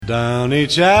Down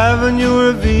each avenue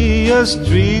or via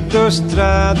street or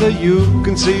strada, you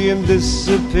can see him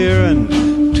disappearing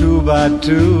two by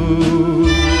two.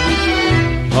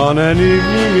 On an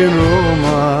evening in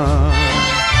Roma,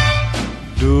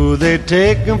 do they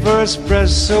take him for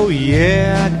espresso?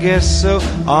 Yeah, I guess so.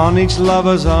 On each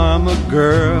lover's arm a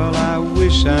girl I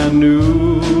wish I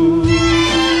knew.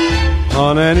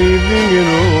 On an evening in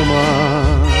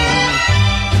Roma,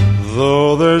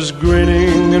 though there's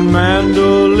grinning and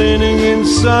mandolining in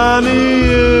sunny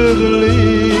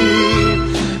Italy,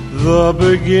 the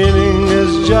beginning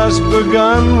has just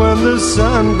begun when the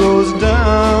sun goes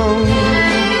down.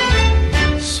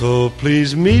 So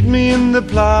please meet me in the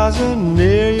plaza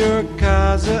near your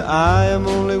casa. I am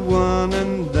only one,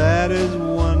 and that is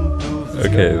 1, 2, 3.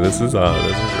 Okay, this is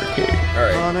Ricky.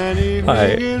 Alright.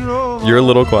 Hi. You're a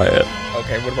little quiet.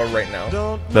 Okay, what about right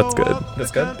now? That's good.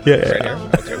 That's good? Yeah. Right here?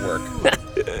 Okay, work.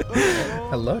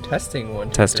 Hello, testing 1,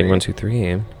 2, Testing 3. 1, 2,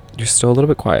 3. You're still a little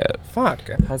bit quiet. Fuck.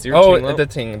 How's your Oh, ting low? the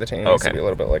ting needs to Okay. be a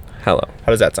little bit like... Hello.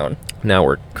 How does that sound? Now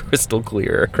we're crystal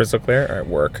clear. Crystal clear? Alright,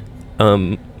 work.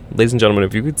 Ladies and gentlemen,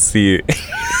 if you could see...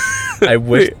 I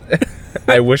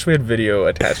wish we had video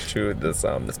attached to this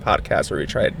this podcast where we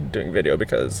tried doing video,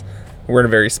 because we're in a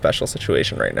very special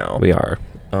situation right now. We are.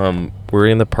 We're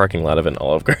in the parking lot of an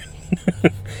Olive Garden.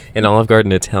 An Olive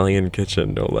Garden Italian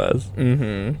kitchen, no less.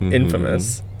 Mm-hmm.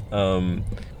 Infamous.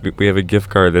 We have a gift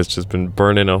card that's just been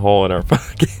burning a hole in our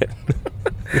pocket.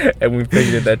 And we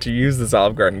figured that to use this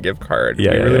Olive Garden gift card, we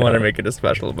really want to make it a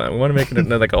special event. We want to make it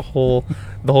like the whole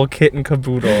kit and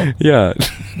caboodle. Yeah.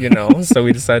 You know? So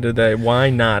we decided that why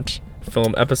not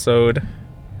film episode...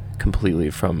 Completely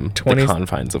from 20 the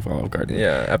confines of Olive Garden.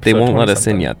 Yeah. Episode They won't let us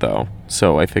in 20-something. yet, though.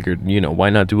 So I figured,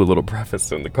 why not do a little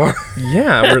preface in the car?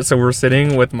 Yeah. We're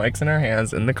sitting with mics in our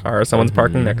hands in the car. Someone's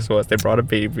parking next to us. They brought a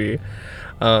baby.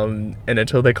 And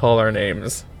until they call our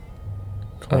names,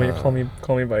 call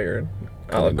me by your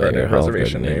Olive Garden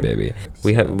reservation name, baby.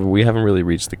 We haven't really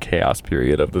reached the chaos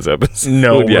period of this episode.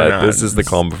 No, we're yet. not. This is the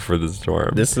calm before the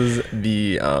storm. This is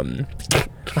the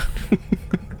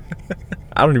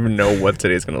I don't even know what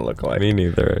today's gonna look like. Me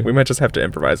neither. We might just have to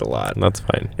improvise a lot. That's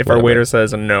fine. If our waiter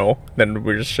says no, then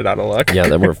we're just shit out of luck. Yeah,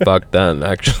 then we're fucked then,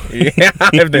 actually. Yeah.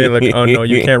 If they're like, oh no,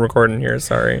 you can't record in here,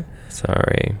 sorry.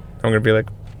 Sorry. I'm gonna be like,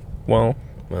 well,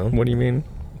 what do you mean?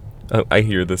 Oh, I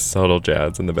hear this subtle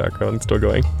jazz in the background still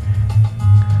going.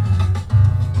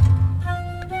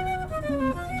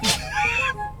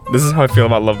 This is how I feel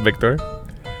about Love, Victor.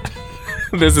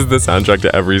 This is the soundtrack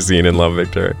to every scene in Love,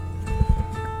 Victor.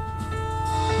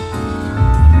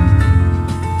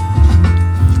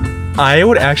 I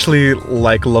would actually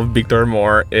like Love Victor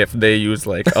more if they used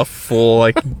like a full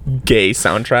like gay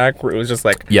soundtrack where it was just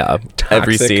like every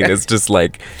toxic. scene is just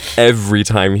like every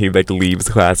time he like leaves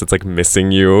class it's like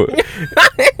missing you.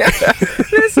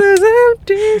 This is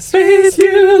empty space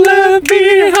you left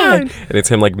behind. And it's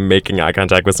him like making eye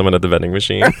contact with someone at the vending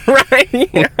machine. Right.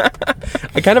 Yeah.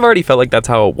 I kind of already felt like that's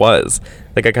how it was.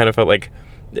 Like I kind of felt like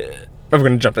Are we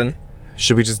gonna jump in?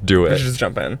 should we just do it? We should just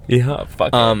jump in. Yeah, fuck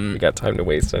it. We got time to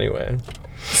waste anyway.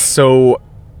 So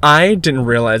I didn't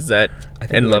realize that I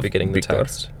think in we might Love be getting Victor. the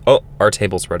text. Oh, our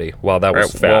table's ready. Wow, that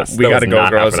was All right, well, fast. we That gotta was go,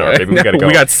 not girls. half an hour, baby. We gotta go.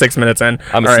 We got 6 minutes in.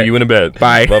 I'm gonna see you in a bit.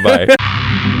 Bye. Bye-bye.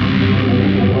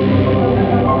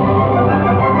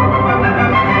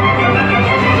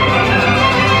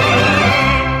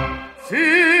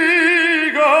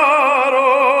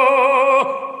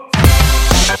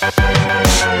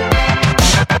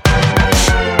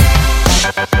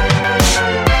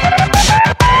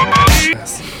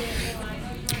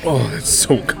 Oh, that's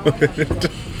so good.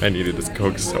 I needed this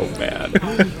Coke so bad.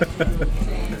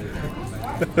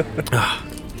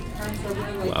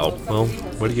 Wow. Well,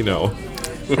 what do you know?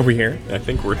 Are we here? I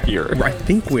think we're here. I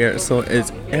think we are. So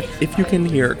if you can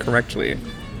hear correctly,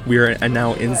 we are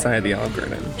now inside the Olive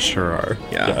Garden. Sure are.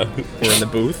 Yeah. We're in the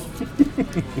booth.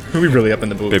 We're really up in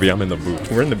the booth. Baby, I'm in the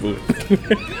booth. We're in the booth.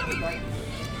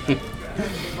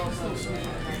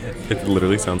 It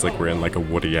literally sounds like we're in like a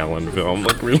Woody Allen film.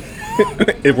 Like really.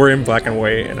 We're in black and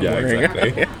white. And I'm Yeah, wearing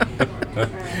exactly.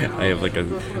 I have like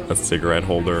a cigarette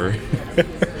holder.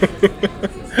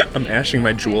 I'm ashing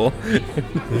my jewel.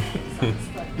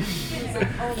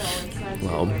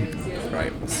 Well, Right.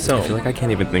 I feel So like I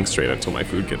can't even think straight until my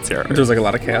food gets here. there's like a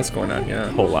lot of chaos going on. Yeah.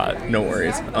 Whole lot. No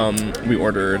worries. We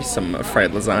ordered some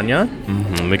fried lasagna.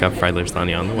 We got fried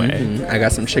lasagna on the way. I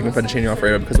got some chicken fettuccine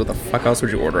alfredo because what the fuck else would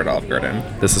you order at Olive Garden?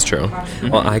 This is true.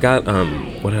 Well, I got I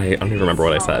don't even remember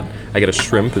what I said. I got a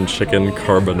shrimp and chicken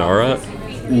carbonara.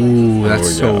 Ooh,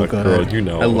 that's so good. Girl, you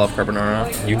know. I love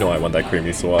carbonara. You know I want that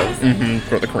creamy sauce.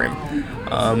 For the cream.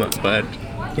 But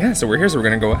Yeah, so we're here, so we're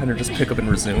gonna go ahead and just pick up and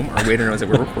resume. Our waiter knows that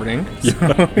we're recording.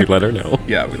 So. We let her know.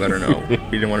 Yeah, we let her know. We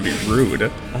didn't want to be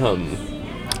rude.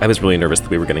 I was really nervous that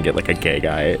we were gonna get like a gay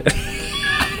guy.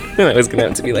 And I was gonna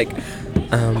have to be like,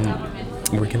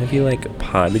 we're gonna be like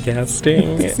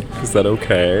podcasting. Is that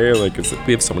okay? Like,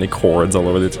 we have so many cords all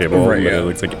over the table. Right, yeah. It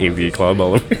looks like AV Club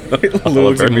all over. It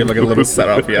looks like we have like a little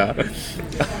setup, yeah.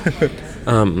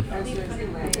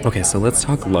 Okay, so let's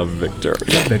talk Love, Victor.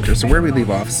 Victor, so where we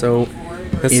leave off, so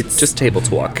It's just table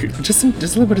talk. just a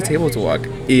little bit of table talk.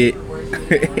 It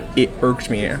it irked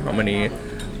me how many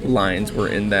lines were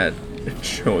in that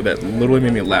show that literally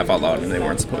made me laugh out loud and they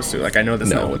weren't supposed to. Like, I know that's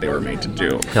not what they were made to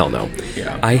do. Hell no.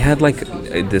 Yeah. I had like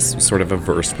this sort of a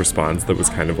versed response that was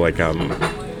kind of like,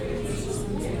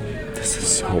 this is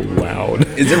so loud.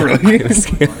 Is it really? You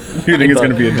think it's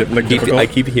going to be difficult? I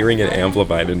keep hearing it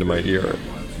amplified into my ear.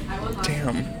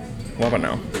 Damn. What about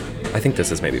now? I think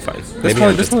this is maybe fine. probably I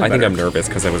think better. I'm nervous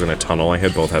because I was in a tunnel. I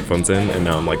had both headphones in, and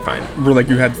now I'm like fine. Where like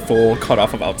you had full cut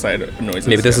off of outside noises.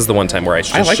 Maybe this is the one time where I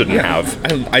shouldn't have.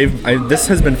 This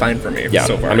has been fine for me Yeah,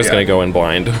 so far. I'm just gonna go in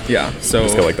blind. Yeah, so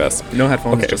Just go like this. No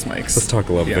headphones, Okay, just mics. let's talk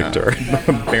Love, Victor.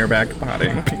 Bareback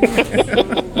potting.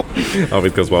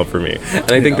 Always goes well for me,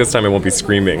 and I think this time I won't be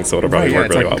screaming, so it'll probably work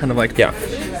it's really like well. kind of like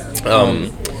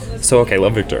So okay,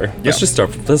 Love, Victor. Let's just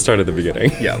start. Let's start at the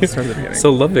beginning. Yeah, let's start at the beginning.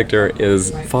 So Love, Victor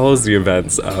follows the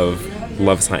events of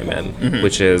Love, Simon,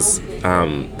 which is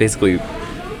basically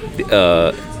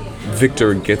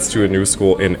Victor gets to a new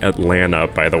school in Atlanta,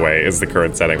 by the way, is the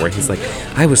current setting, where he's like,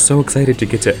 I was so excited to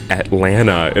get to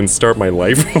Atlanta and start my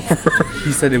life over.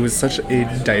 He said it was such a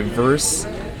diverse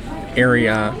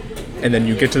area, and then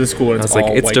you get to the school and I it's was like,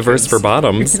 all it's white diverse kids. for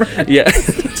bottoms. Yeah.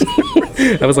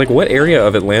 I was like, what area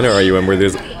of Atlanta are you in where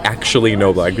there's actually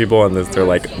no black people and they're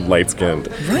like light-skinned?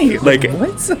 Right. Like,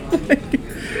 what?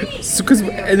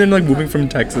 And then like moving from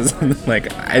Texas, and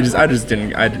like I just didn't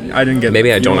get.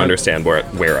 maybe I don't know, understand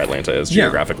where Atlanta is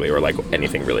geographically or like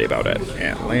anything really about it.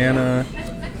 Atlanta,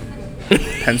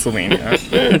 Pennsylvania.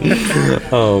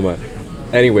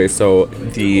 Anyway, so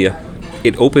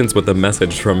it opens with a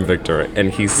message from Victor,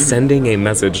 and he's sending a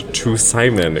message to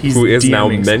Simon, who is now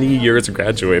DMing. many years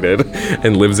graduated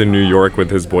and lives in New York with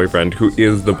his boyfriend, who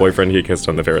is the boyfriend he kissed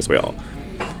on the Ferris wheel.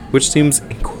 Which seems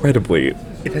incredibly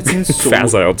That seems so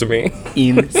facile to me.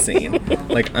 insane.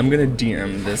 Like, I'm gonna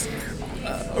DM this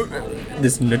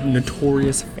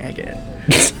notorious faggot.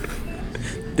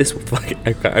 This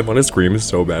like I want to scream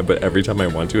so bad, but every time I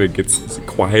want to, it gets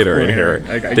quieter in here.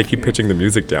 They keep pitching the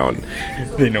music down.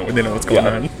 They know what's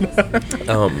going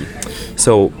on.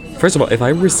 So, first of all, if I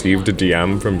received a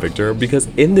DM from Victor, because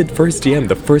in the first DM,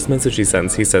 the first message he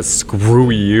sends, he says, "Screw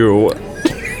you."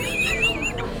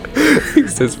 He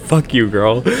says, "Fuck you,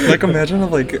 girl." Like, imagine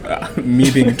me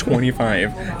being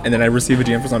 25, and then I receive a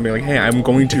DM from someone being like, "Hey, I'm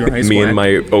going to your high school." Me and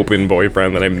my open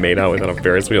boyfriend that I made out with on a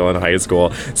Ferris wheel in high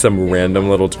school, some random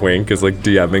little twink is like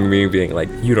DMing me, being like,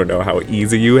 "You don't know how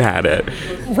easy you had it."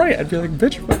 Right, I'd be like,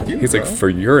 "Bitch, fuck you." He's bro. like, "For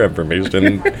your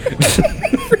information,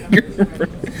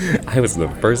 I was the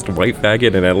first white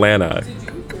faggot in Atlanta."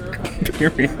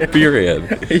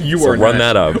 Period. You So are run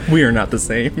not, that up. We are not the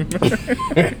same.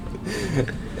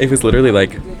 It was literally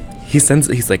like, he's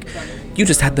like, "You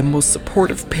just had the most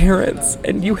supportive parents,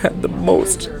 and you had the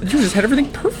most." You just had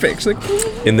everything perfect. Like,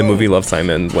 In the movie Love,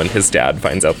 Simon, when his dad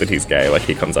finds out that he's gay, like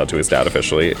he comes out to his dad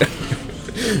officially.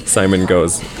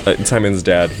 Simon's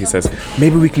dad, he says,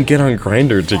 "Maybe we can get on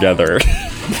Grindr together."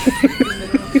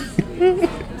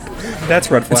 that's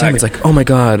red flag. Simon's like, oh my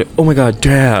god,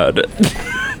 Dad."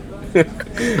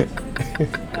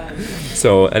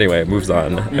 So anyway, it moves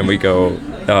on, and we go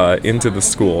into the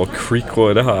school,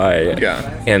 Creekwood High.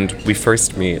 Yeah. And we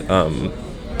first meet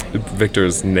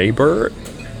Victor's neighbor,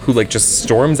 who like just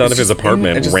storms out of his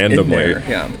apartment randomly.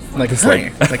 Yeah. Like, It's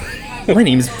hi. like- Like, my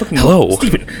name's fucking Hello.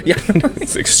 Steven. Yeah.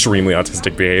 It's extremely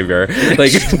autistic behavior,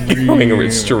 like going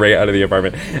straight out of the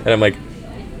apartment. And I'm like,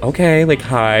 okay, like,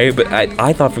 hi. But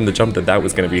I thought from the jump that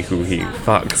was going to be who he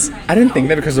fucks. I didn't think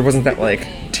that because there wasn't that like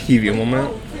TV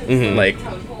moment. Like,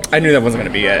 I knew that wasn't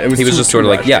gonna be it. He was just sort of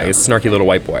like, rushed, yeah, he's a snarky little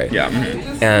white boy. Yeah.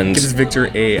 And Gives Victor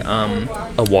a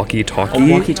walkie-talkie.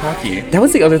 walkie-talkie. That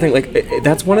was the other thing. Like,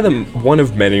 that's one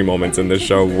of many moments in this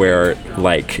show where,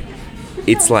 like,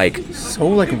 it's like So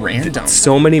like random.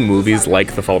 so many movies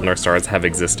like The Fault in Our Stars have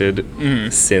existed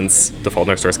since The Fault in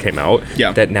Our Stars came out.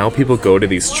 Yeah. That now people go to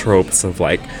these tropes of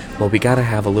like, well, we gotta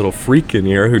have a little freak in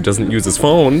here who doesn't use his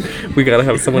phone. We gotta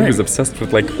have someone who's obsessed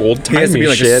with like old He has to timey be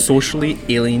like a shit. socially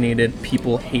alienated.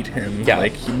 People hate him. Yeah.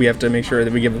 Like we have to make sure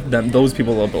that we give those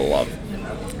people a little bit of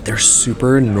love. They're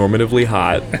super normatively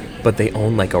hot, but they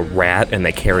own like a rat and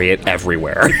they carry it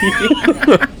everywhere.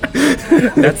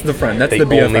 That's the friend. That's They the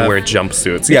BFF. only wear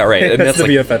jumpsuits. Yeah, right. And that's the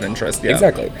like, BFF interest. Yeah.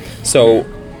 exactly. So,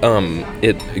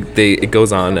 it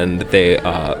goes on, and they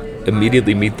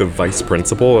immediately meet the vice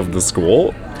principal of the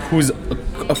school, Who's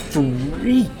a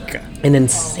freak. an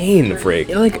insane freak.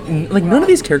 Like none of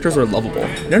these characters are lovable.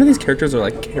 None of these characters are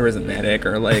like charismatic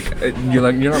or like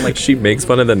you're not like She makes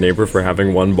fun of the neighbor for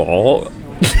having one ball.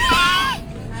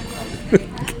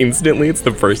 Instantly, it's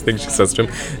the first thing she says to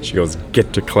him. She goes,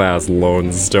 "Get to class,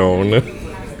 Lone Stone." Ew.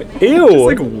 It's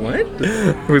like what?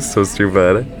 It was so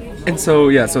stupid. And so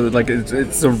yeah, so like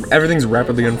everything's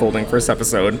rapidly unfolding first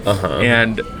episode,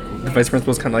 and the vice principal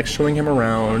is kind of like showing him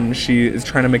around. She is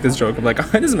trying to make this joke of like,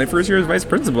 "This is my first year as vice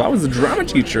principal. I was a drama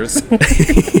teacher," so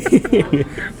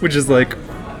which is like,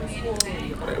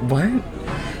 what?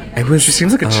 She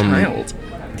seems like a child.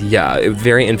 Yeah, a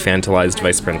very infantilized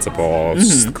vice principal.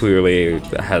 She clearly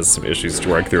has some issues to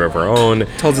work through of her own.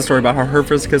 Tells a story about how her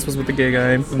first kiss was with a gay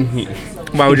guy.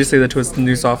 Why would you say that to a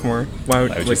new sophomore? Why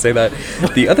would You say that?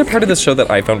 The other part of this show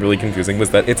that I found really confusing was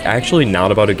that it's actually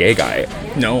not about a gay guy.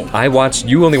 No.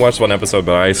 You only watched one episode,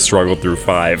 but I struggled through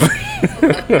 5. Thank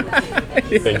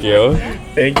you.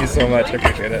 Thank you so much. I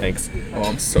appreciate it. Thanks. Oh,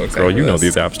 I'm so excited. Girl, you for know this.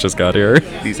 these apps just got here.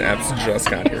 These apps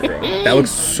just got here, girl. That looks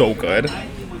so good.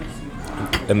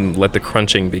 And let the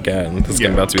crunching begin. This is Yeah.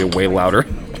 about to be way louder.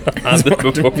 It's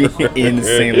about to be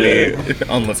insanely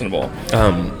unlistenable.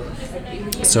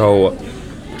 So,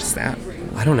 Just that.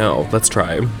 I don't know. Let's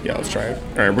try. Yeah, let's try it.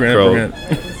 All right, we're gonna.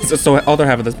 So other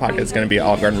half of this podcast is gonna be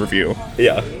Olive Garden review.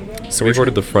 Yeah. So we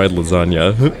ordered the fried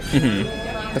lasagna.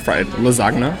 The fried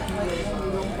lasagna.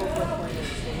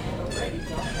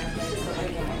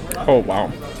 Oh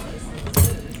wow.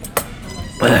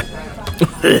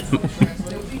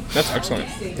 That's excellent.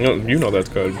 You know that's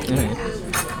good.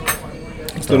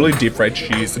 It's literally deep fried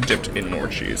cheese dipped in more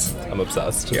cheese. I'm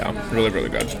obsessed. Yeah, really, really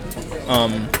good.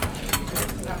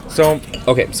 So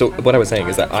Okay, so what I was saying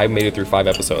is that I made it through 5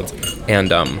 episodes,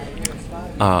 and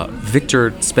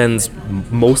Victor spends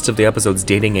most of the episodes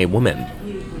dating a woman,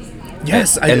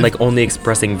 yes, and like only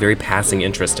expressing very passing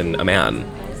interest in a man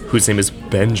whose name is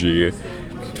Benji.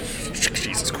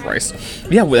 Jesus Christ.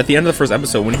 Yeah, well, at the end of the first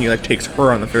episode, when he like takes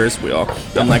her on the Ferris wheel,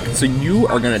 I'm like, so you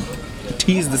are gonna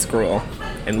tease this girl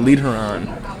and lead her on,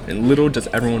 and little does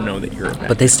everyone know that you're a bad.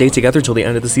 But they stay together till the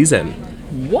end of the season.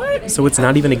 What? So it's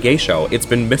not even a gay show. It's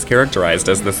been mischaracterized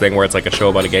as this thing where it's like a show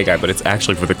about a gay guy, but it's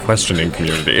actually for the questioning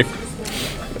community.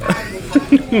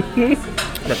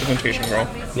 Representation, girl.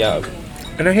 Yeah.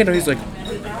 And I hate how he's like,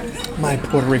 my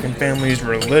Puerto Rican family's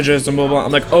religious and blah blah.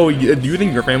 I'm like, oh, do you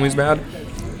think your family's bad?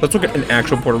 Let's look at an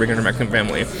actual Puerto Rican or Mexican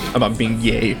family about being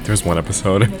gay. There's one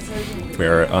episode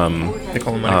where They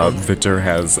call him Victor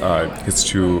has his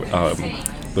 2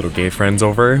 little gay friends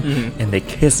over, and they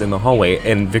kiss in the hallway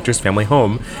in Victor's family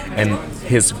home, and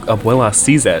his abuela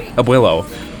sees it, abuelo,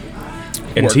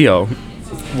 and Work. Tio,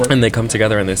 Work. and they come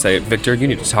together and they say, Victor, you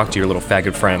need to talk to your little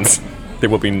faggot friends. There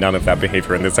will be none of that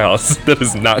behavior in this house. That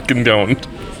is not condoned.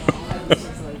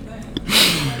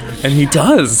 And he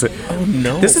does. Oh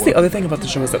no. This is the other thing about the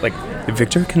show is that, like,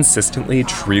 Victor consistently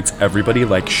treats everybody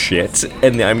like shit,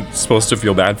 and I'm supposed to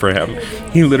feel bad for him.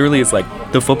 He literally is like,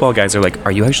 the football guys are like,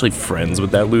 are you actually friends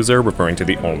with that loser? Referring to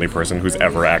the only person who's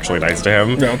ever actually nice to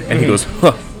him. No. And he goes,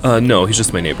 no, he's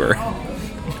just my neighbor.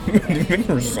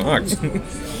 Victor sucks.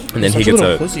 And then Such he a gets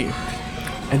little a... pussy.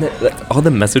 And then, like, all the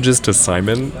messages to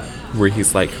Simon, where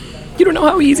he's like, you don't know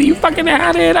how easy you fucking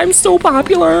had it. I'm so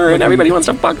popular, and everybody wants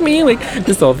to fuck me. Like,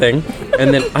 this whole thing.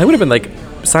 And then I would have been like,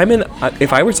 Simon,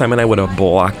 if I were Simon, I would have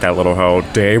blocked that little hoe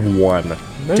day 1.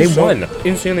 That Day is so 1.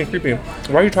 Insanely creepy.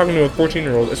 Why are you talking to a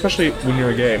 14-year-old, especially when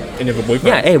you're gay and you have a boyfriend?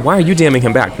 Yeah, hey, why are you damning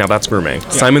him back? Now that's grooming.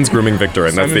 Simon's grooming Victor,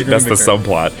 and Simon's that's the grooming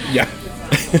subplot. Yeah.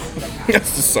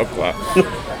 That's the subplot.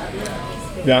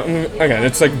 Yeah, again,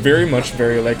 it's like very much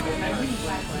like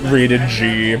rated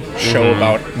G show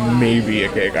about maybe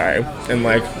a gay guy. And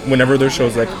like whenever there's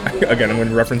shows like, again, I'm going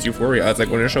to reference Euphoria, it's like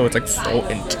when a show it's like so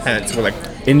intense. We're like,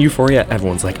 In Euphoria,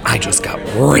 everyone's like, I just got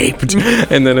raped.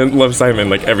 And then in Love, Simon,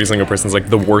 like every single person's like,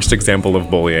 the worst example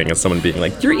of bullying is someone being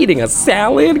like, you're eating a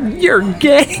salad? You're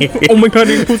gay. oh my god,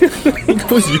 he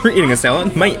goes, you're eating a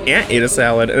salad? My aunt ate a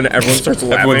salad, and everyone starts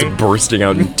laughing. Everyone's bursting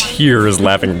out in tears,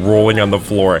 laughing, rolling on the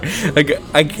floor. Like,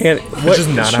 I can't. What Which is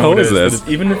not show how it is is. this? But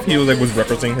even if he like was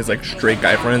referencing his like straight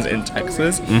guy friends in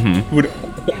Texas, he would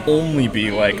only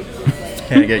be like,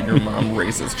 "Can I get your mom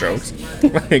racist jokes?"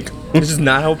 Like, it's just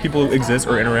not how people exist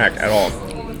or interact at all.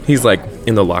 He's like,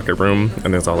 in the locker room,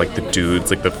 and there's all like the dudes,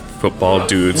 like the football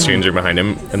dudes changing behind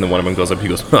him, and then one of them goes up, he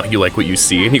goes, huh, you like what you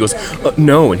see? And he goes,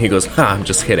 no, and he goes, I'm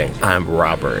just kidding, I'm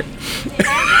Robert.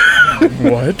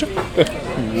 What?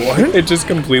 What? It just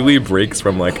completely breaks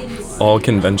from like all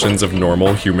conventions of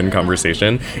normal human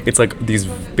conversation. It's like these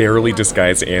barely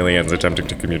disguised aliens attempting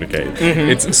to communicate.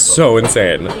 It's so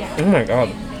insane. Oh my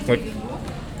god. Like,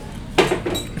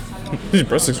 these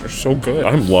breadsticks are so good.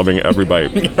 I'm loving every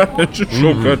bite. It's just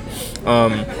so good.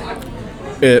 I'm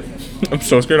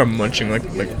so scared I'm munching like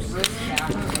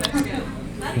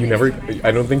You never,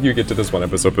 I don't think you get to this one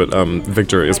episode, but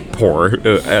Victor is poor,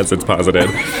 as it's posited.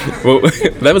 Well,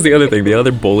 that was the other thing, the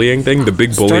other bullying thing, the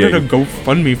big bullying. started a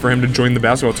GoFundMe for him to join the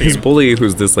basketball team. His bully,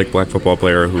 who's this like black football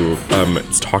player who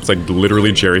talks like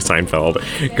literally Jerry Seinfeld,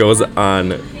 goes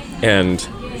on, and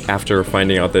after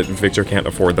finding out that Victor can't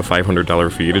afford the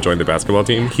 $500 fee to join the basketball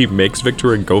team, he makes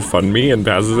Victor a GoFundMe and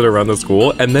passes it around the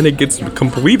school, and then it gets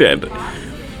completed.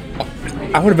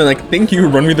 I would have been like, thank you,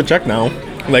 run me the check now.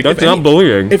 Like, That's not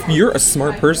bullying. If you're a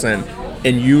smart person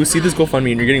and you see this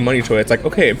GoFundMe and you're getting money to it, it's like,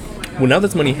 okay, well now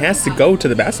this money has to go to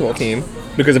the basketball team,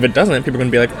 because if it doesn't, people are going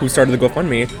to be like, who started the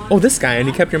GoFundMe? Oh, this guy, and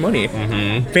he kept your money.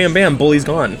 Bam, bam, bully's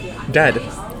gone. Dead.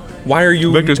 Why are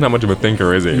you... Victor's not much of a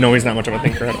thinker, is he? No, he's not much of a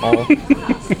thinker at all.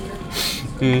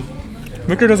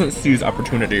 Victor doesn't seize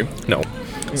opportunity. No.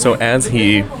 So as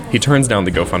he turns down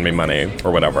the GoFundMe money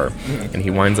or whatever, and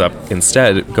he winds up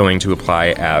instead going to apply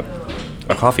at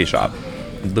a coffee shop.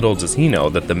 Little does he know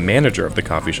that the manager of the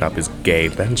coffee shop is gay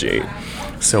Benji.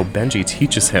 So Benji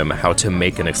teaches him how to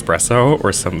make an espresso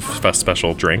or some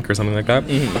special drink or something like that.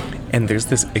 And there's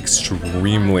this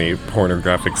extremely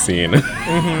pornographic scene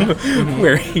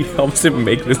where he helps him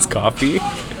make this coffee.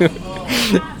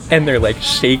 And they're like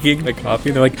shaking the coffee.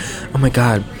 They're like, oh my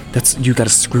god, you gotta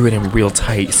screw it in real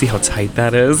tight. See how tight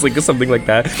that is? Like something like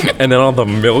that. And then all the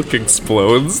milk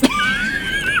explodes.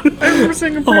 I remember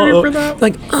saying a prayer for that.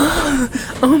 Like,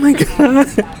 oh my god,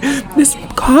 this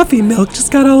coffee milk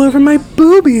just got all over my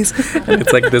boobies. And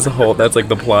it's like this whole, that's like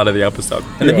the plot of the episode.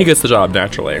 And then he gets the job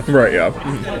naturally. Right,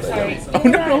 yeah. Sorry. Oh,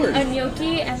 no. A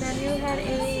gnocchi, and then you had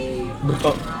a...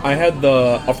 I had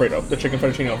the Alfredo, the chicken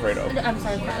fettuccine Alfredo. I'm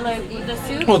sorry, like the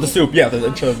soup? Oh, the soup, yeah,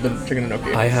 the chicken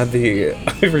gnocchi. I had the,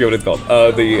 I forget what it's called,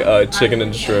 the chicken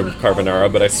and shrimp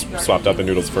carbonara, but I swapped out the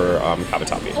noodles for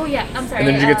cavatappi. Oh yeah, I'm sorry. And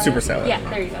then did you get super salad? Yeah,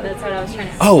 there you go. That's what I was trying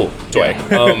to say. Oh, joy.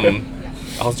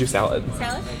 I'll do salad.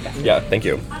 Salad? Okay. Yeah, thank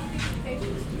you.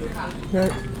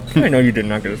 I know you did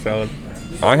not get a salad.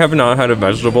 I have not had a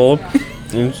vegetable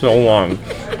in so long.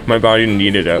 My body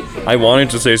needed it. I wanted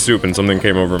to say soup and something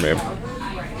came over me.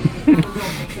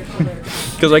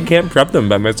 Because I can't prep them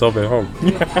by myself at home.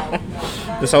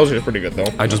 The sausage is pretty good though.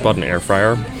 I just bought an air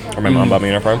fryer. Or my mom bought me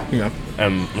an air fryer. Yeah.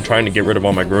 And I'm trying to get rid of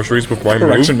all my groceries before I move.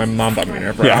 Correction, my mom bought me an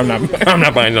air fryer. Yeah, I'm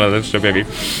not buying none of that shit, baby.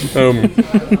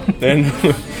 Then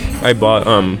I bought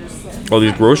all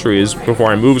these groceries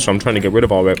before I moved, so I'm trying to get rid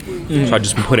of all of it. So I've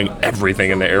just been putting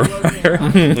everything in the air fryer.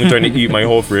 I'm trying to eat my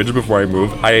whole fridge before I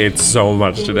move. I ate so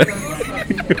much today.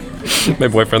 My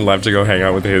boyfriend left to go hang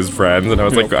out with his friends, and I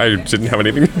was like, I didn't have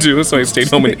anything to do, so I stayed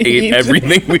home and ate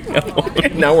everything we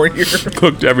had. Now we're here.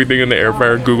 Cooked everything in the air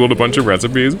fryer, Googled a bunch of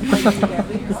recipes.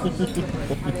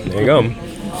 There you go.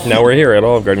 Now we're here at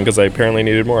Olive Garden because I apparently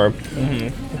needed more.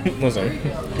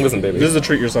 Listen, baby. this is a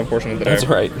treat yourself portion of the day. That's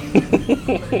right.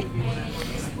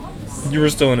 You were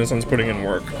still in a sense putting in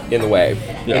work. In the way.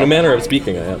 Yeah. In a manner of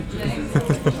speaking, I am.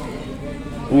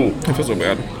 Ooh. I feel so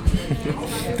bad.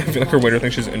 I feel like her waiter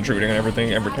thinks she's intruding on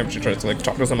everything every time she tries to like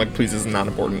talk to us. I'm like, please, this is not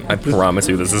important. I promise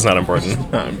you, this is not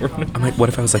important. Not important. I'm like, what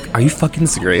if I was like, are you fucking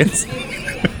serious?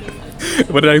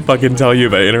 What did I fucking tell you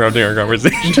about interrupting our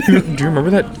conversation? Do you remember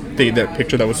that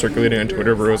picture that was circulating on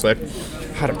Twitter where it was like,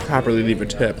 how to properly leave a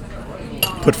tip?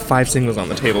 Put 5 singles on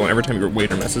the table, and every time your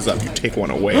waiter messes up, you take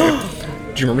one away. Do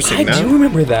you remember seeing that? I do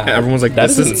remember that. And everyone's like, that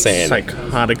this is is insane.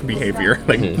 psychotic behavior.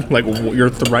 Like, like you're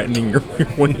threatening your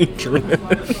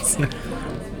waitress.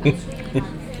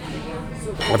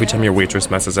 Every time your waitress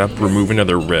messes up, remove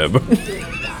another rib.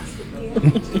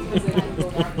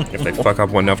 If they fuck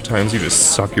up enough times, you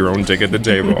just suck your own dick at the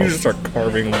table. You just start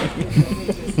carving them.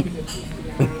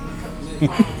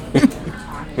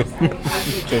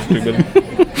 So stupid.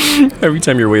 Every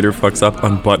time your waiter fucks up,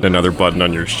 unbutton another button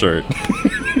on your shirt.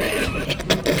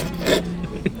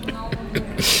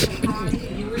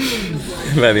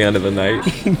 By the end of the night,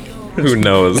 who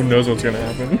knows? Who knows what's gonna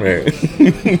happen? Right.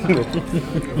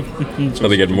 So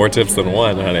they get more tips than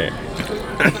one, honey.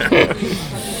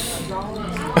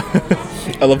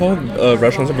 I love how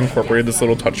restaurants have incorporated this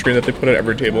little touchscreen that they put at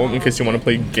every table in case you want to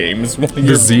play games while The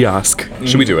you're... Ziosk.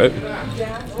 Should we do it?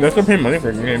 You have to pay money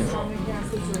for games.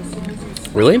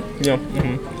 Really? Yeah.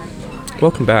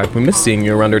 Welcome back. We missed seeing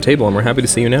you around our table, and we're happy to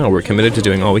see you now. We're committed to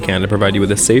doing all we can to provide you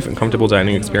with a safe and comfortable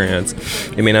dining experience.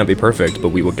 It may not be perfect, but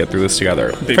we will get through this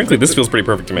together. Frankly, this feels pretty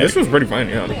perfect to me. This was pretty fine,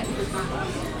 yeah.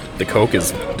 The Coke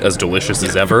is as delicious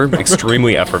as ever,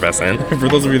 extremely effervescent. For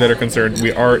those of you that are concerned,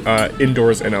 we are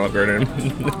indoors in Olive Garden.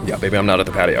 Yeah, baby, I'm not at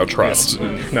the patio. Trust.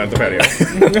 Not the patio.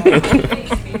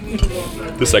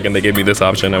 The second they gave me this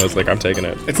option, I was like, I'm taking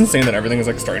it. It's insane that everything is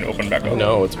like starting to open back up.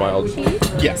 No, it's wild.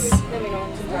 Yes.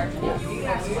 Cool.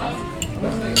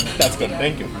 That's good.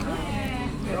 Thank you.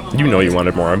 You know you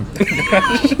wanted more.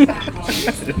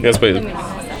 Yes, please.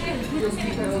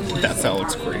 That salad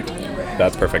looks great.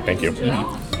 That's perfect. Thank you.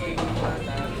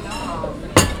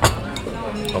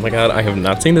 Oh my god, I have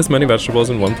not seen this many vegetables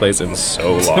in one place in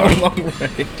so long.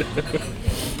 Right.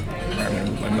 I'm gonna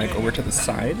move my mic over to the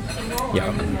side.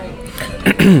 Yeah.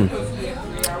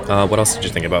 What else did you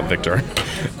think about Victor?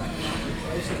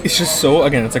 It's just so,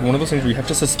 again, it's like one of those things where you have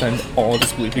to suspend all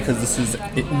disbelief because this is,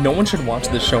 no one should watch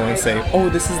this show and say, oh,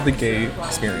 this is the gay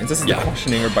experience. This is the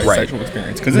questioning or bisexual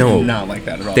experience. Because it's not like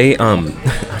that at all. They,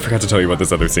 I forgot to tell you about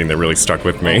this other scene that really stuck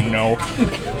with me. Oh, no.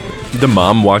 The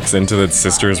mom walks into the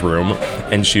sister's room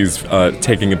and she's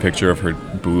taking a picture of her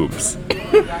boobs.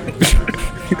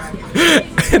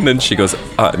 And then she goes,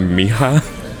 Mija?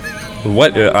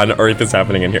 What on earth is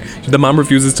happening in here? The mom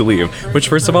refuses to leave, which,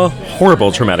 first of all,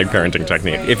 horrible traumatic parenting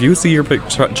technique. If you see your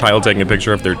child taking a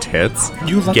picture of their tits,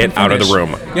 get out of the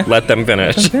room. Yeah. Let them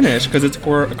finish. Let them finish, because it's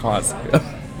for a cause.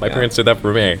 My parents did that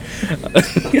for me.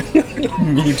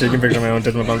 Me taking a picture of my own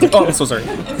tits, my mom's like, oh, I'm so sorry.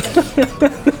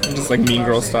 Just like Mean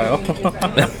Girl style.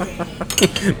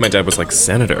 My dad was like,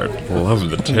 Senator, love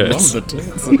the tits. Love the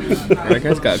tits. Alright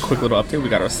guys, got a quick little update. We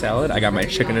got our salad. I got my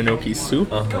chicken enoki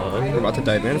soup. We're about to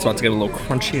dive in. It's about to get a little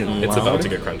crunchy and It's loud. about to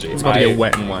get crunchy. It's about to get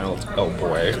wet and wild. Oh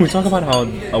boy. Can we talk about how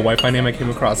a Wi-Fi name I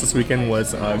came across this weekend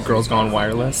was Girls Gone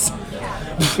Wireless?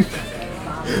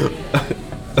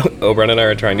 Oberon and I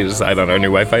are trying to decide on our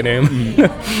new Wi-Fi name.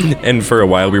 And for a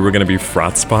while we were going to be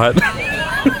Fraught Spot.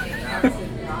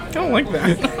 I don't like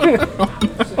that.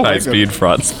 High speed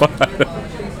Fraught Spot.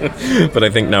 But I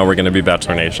think now we're going to be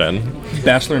Bachelor Nation.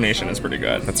 Bachelor Nation is pretty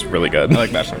good. That's really good. I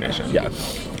like Bachelor Nation. Yeah.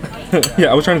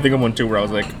 Yeah, I was trying to think of one too where I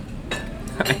was like,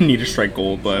 I need to strike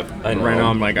gold, but I know. right now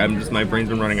I'm like, my brain's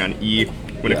been running on E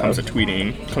when it comes to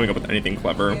tweeting, coming up with anything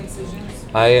clever.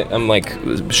 I am like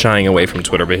shying away from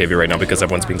Twitter behavior right now because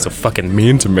everyone's being so fucking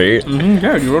mean to me.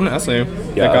 Yeah, you wrote an essay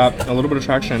Yeah. that got a little bit of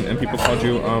traction, and people called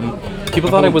you. People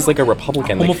thought I was like a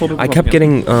Republican. Like, Homophobic I kept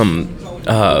Republican.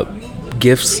 getting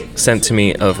gifts sent to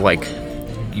me of like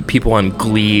people on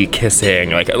Glee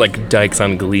kissing, like dykes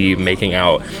on Glee making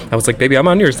out. I was like, baby, I'm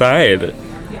on your side.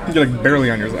 You're like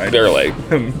barely on your side. Barely.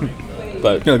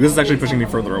 But Yeah, this is actually pushing me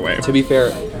further away. to be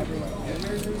fair,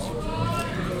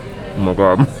 oh my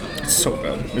god, It's so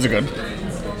good. Is it good?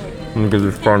 I'm gonna give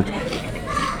this crunch.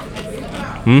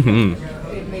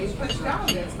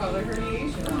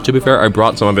 To be fair, I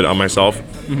brought some of it on myself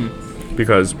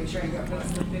because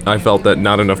I felt that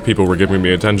not enough people were giving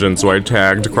me attention, so I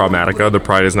tagged Chromatica, the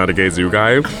Pride is Not a Gay Zoo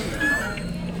guy.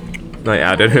 I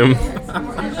added him,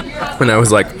 and I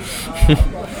was like,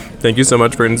 thank you so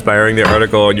much for inspiring the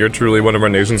article, and you're truly one of our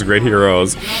nation's great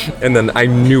heroes. And then I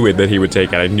knew it that he would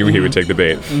take it. I knew he would take the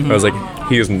bait. I was like,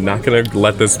 he is not going to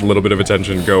let this little bit of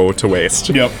attention go to waste.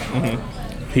 Yep.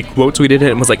 He quote tweeted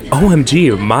it and was like,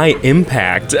 OMG, my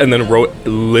impact. And then wrote,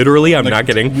 literally, I'm not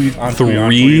kidding, tweet on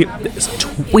three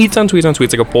tweets on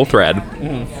tweets, like a full thread,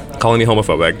 calling me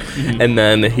homophobic. And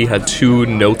then he had 2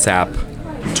 Notes app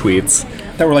tweets,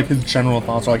 That were like his general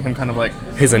thoughts, or like him kind of like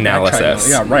his analysis.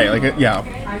 Yeah, right. Like, yeah.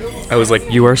 I was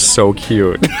like, you are so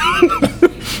cute.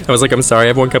 I was like, I'm sorry,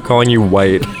 everyone kept calling you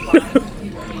white.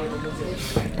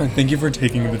 And thank you for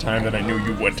taking the time that I knew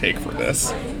you would take for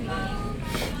this.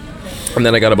 And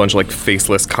then I got a bunch of like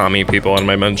faceless commie people on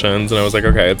my mentions, and I was like,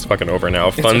 okay, it's fucking over now.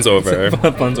 Fun's over.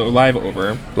 Fun's over. Live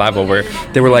over. Live over.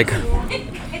 They were like,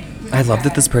 I love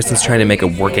that this person's trying to make a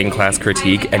working class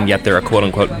critique, and yet they're a quote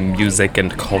unquote music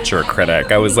and culture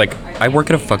critic. I was like, I work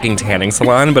at a fucking tanning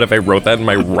salon, but if I wrote that in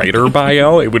my writer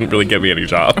bio, it wouldn't really give me any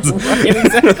jobs.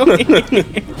 Exactly.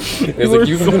 It was like,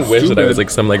 you even wish that I was like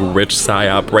some like rich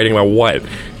psyop writing about what?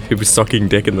 He was sucking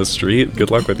dick in the street?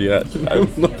 Good luck with that.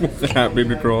 Yeah,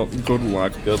 baby girl, good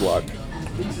luck. Good luck.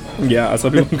 Yeah, I saw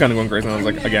people kind of going crazy, and I was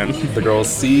like, again. The girls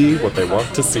see what they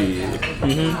want to see.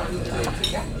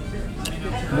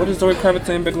 What does Zoe Kravitz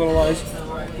say in Big Little Lies?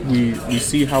 We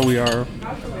see how we are.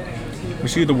 We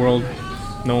see the world.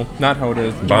 No, not how it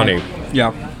is. Bonnie.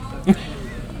 Yeah.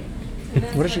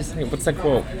 What did she say? What's that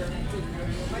quote?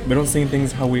 We don't see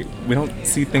things how we don't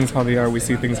see things how they are. We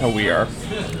see things how we are.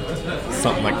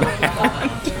 Something like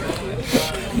that.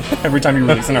 Every time you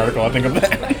release an article, I think of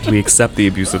that. We accept the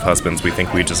abusive husbands we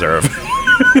think we deserve.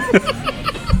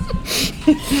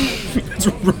 It's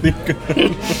really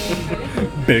good.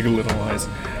 Big Little Lies.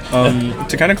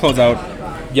 To kind of close out,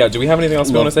 Yeah, do we have anything else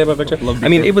we Love- want to say about Victor? love I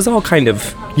mean, Victor. it was all kind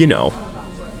of, you know.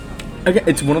 again,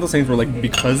 it's one of those things where, like,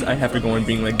 because I have to go and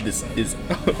being like, this is...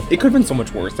 it could have been so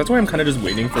much worse. That's why I'm kind of just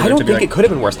waiting for I it don't to be think like... it could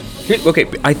have been worse. Okay,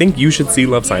 I think you should see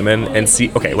Love, Simon and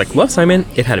see... Okay, like, Love, Simon,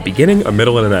 it had a beginning, a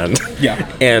middle, and an end. Yeah.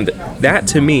 And that,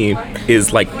 to me,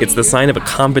 is, like, it's the sign of a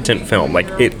competent film. Like,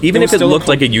 even It was if it still a looked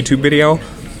like a YouTube video...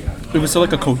 It was still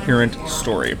like a coherent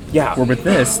story. Yeah. Where with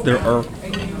this, there are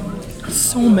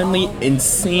so many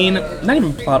insane, not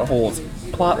even plot holes,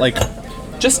 like...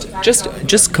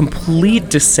 Just complete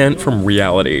descent from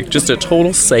reality. Just a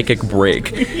total psychic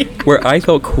break. Where I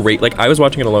felt great. Like, I was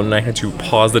watching it alone and I had to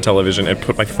pause the television and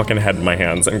put my fucking head in my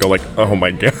hands and go like, oh my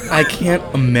god. I can't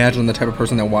imagine the type of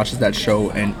person that watches that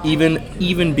show and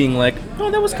even being like,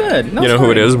 oh, that was good. You know who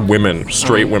it is? Women.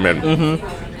 Straight women.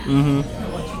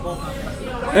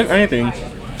 If anything,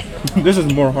 this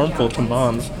is more harmful to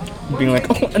moms. Being like,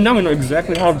 oh, now I know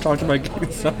exactly how to talk to my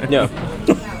kid's son. Yeah.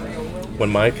 When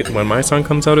my son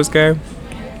comes out as gay,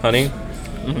 honey,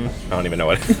 I don't even know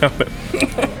what happened.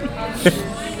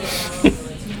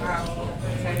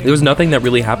 There was nothing that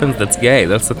really happens that's gay.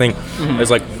 That's the thing.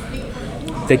 It's like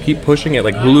they keep pushing it.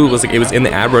 Like Hulu was like, it was in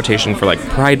the ad rotation for like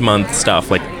Pride Month stuff,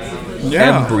 like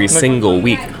every single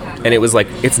week. And it was like,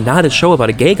 it's not a show about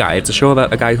a gay guy. It's a show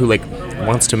about a guy who like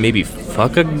wants to maybe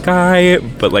fuck a guy,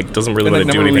 but like doesn't really want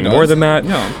to do anything more than that.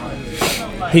 Yeah.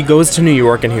 He goes to New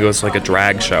York and he goes to like a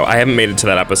drag show. I haven't made it to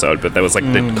that episode, but that was like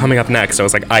coming up next. I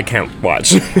was like, I can't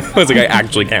watch. I was like, I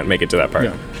actually can't make it to that part.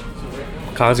 Yeah.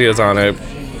 Kazuya's on it,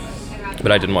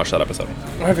 but I didn't watch that episode.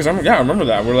 Because I remember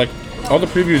that. Where like all the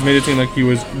previews made it seem like he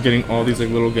was getting all these like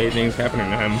little gay things happening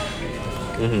to him.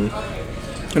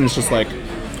 And it's just like,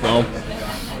 well,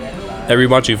 I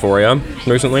rewatched Euphoria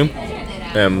recently.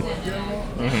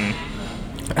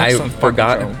 I Excellent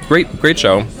forgot. fucking Great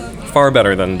show. Far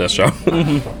better than this show.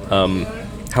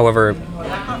 However,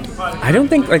 I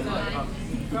think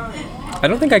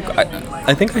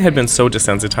I had been so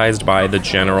desensitized by the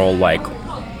general like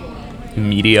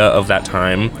media of that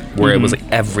time where it was like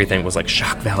everything was like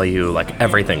shock value, like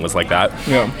everything was like that.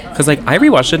 Yeah. Because like I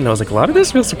rewatched it and I was like, a lot of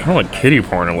this feels kind of like kiddie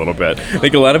porn a little bit.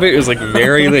 Like a lot of it was like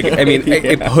very like I mean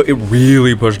it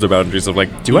really pushed the boundaries of like,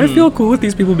 do I feel cool with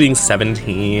these people being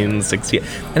 17, 16?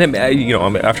 And it, you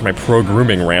know, after my pro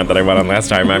grooming rant that I went on last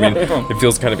time, I mean it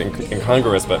feels kind of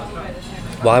incongruous, but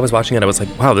while I was watching it I was like,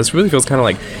 wow, this really feels kind of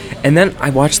like. And then I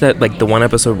watched that like the one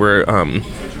episode where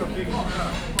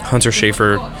Hunter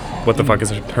Schafer, what the fuck is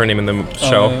her name in the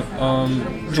show?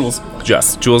 Jules.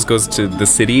 Jess. Jules goes to the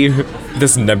city.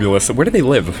 This nebulous. Where do they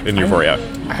live in Euphoria?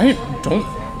 I don't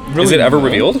really Is it ever know.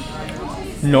 revealed?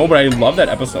 No, but I love that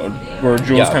episode where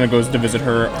Jules Yeah. kind of goes to visit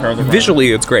her other friend.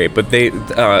 Visually, it's great, but they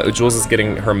Jules is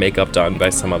getting her makeup done by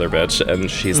some other bitch, and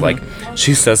she's like,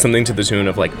 she says something to the tune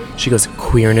of like, she goes,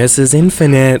 "Queerness is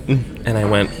infinite," and I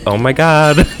went, "Oh my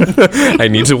god, I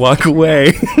need to walk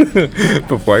away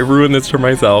before I ruin this for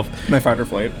myself." My fight or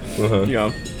flight.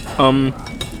 Yeah.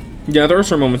 Yeah, there are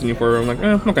certain moments in Euphoria where I'm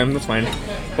like, okay, that's fine.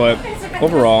 But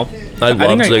overall, I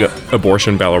loved think like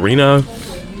Abortion Ballerina.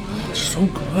 so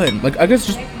good. Like, I guess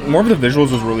just more of the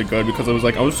visuals was really good because it was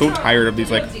like, I was so tired of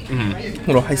these like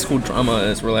little high school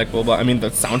dramas where like, well, I mean, the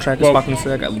soundtrack is fucking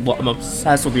sick. I'm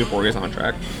obsessed with the Euphoria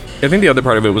soundtrack. I think the other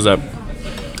part of it was that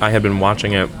I had been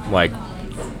watching it like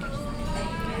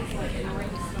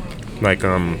I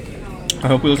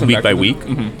hope we listen week back by to week.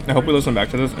 I hope we listen back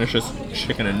to this and it's just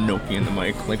chicken and gnocchi in the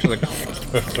mic. Like, she's like...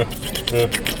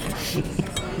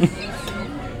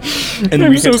 and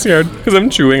I'm so scared because I'm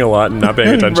chewing a lot and not paying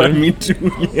attention. Right, me too,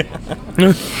 yeah.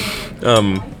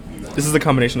 This is a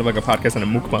combination of like a podcast and a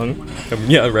mukbang.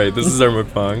 Yeah, right. This is our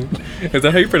mukbang. Is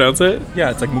that how you pronounce it? Yeah,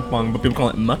 it's like mukbang, but people call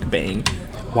it mukbang.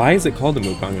 Why is it called a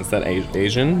mukbang? Is that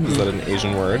Asian? Is that an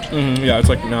Asian word? Yeah, it's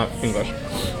like not English.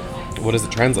 What does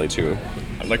it translate to?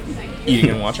 Like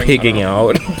eating and watching. Pigging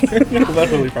out.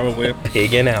 Literally, probably.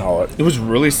 Pigging out. It was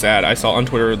really sad. I saw on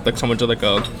Twitter like someone did like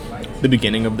the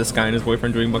beginning of this guy and his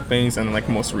boyfriend doing mukbangs, and like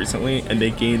most recently, and they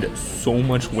gained so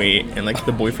much weight, and like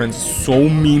the boyfriend's so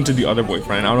mean to the other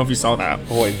boyfriend. I don't know if you saw that.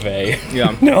 Boy, they.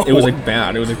 Yeah, No. It was like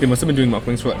bad. It was like they must have been doing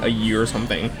mukbangs for like a year or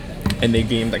something, and they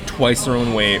gained like twice their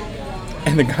own weight.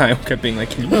 And the guy kept being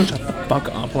like, "Can you shut the fuck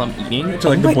up while I'm eating?" To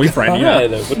like the boyfriend. God,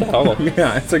 what the hell?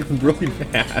 Yeah, it's like really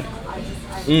bad.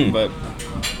 But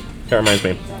That reminds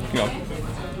me. you know, I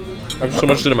have so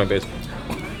much shit in my face.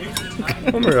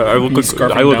 Oh my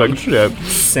god, I look like shit.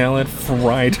 Salad,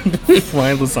 fried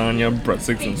lasagna,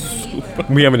 breadsticks, and soup.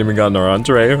 We haven't even gotten our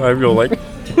entree. I feel like.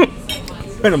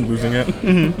 And I'm losing it.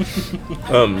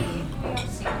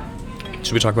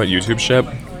 Should we talk about YouTube shit?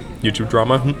 YouTube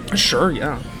drama? Sure,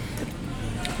 yeah.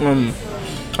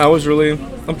 I was really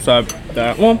upset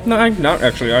that. Well, no, not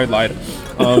actually. I lied.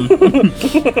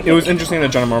 It was interesting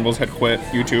that Jenna Marbles had quit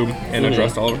YouTube and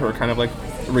addressed all of her kind of like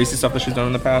racy stuff that she's done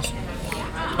in the past.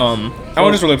 I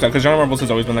was just really upset because Jenna Marbles has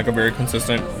always been like a very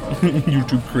consistent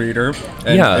YouTube creator,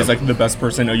 and is like the best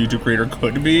person a YouTube creator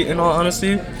could be. In all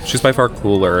honesty, She's by far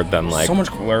cooler than like so much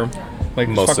cooler. Like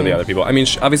most of the other people. I mean,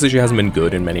 obviously she hasn't been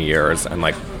good in many years, and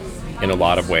like in a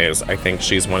lot of ways, I think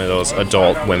she's one of those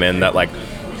adult women that like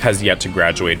has yet to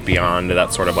graduate beyond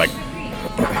that sort of like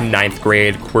 9th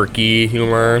grade quirky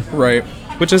humor, Right.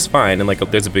 which is fine, and like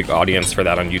there's a big audience for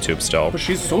that on YouTube still. But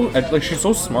she's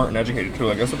so smart and educated too.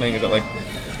 Like that's the thing is that like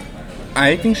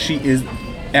I think she is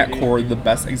at core the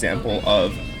best example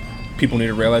of people need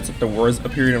to realize that there was a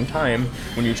period of time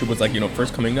when YouTube was like, you know,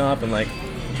 first coming up and like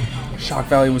shock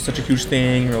value was such a huge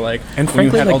thing, or like And when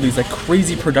you frankly, had like- all these like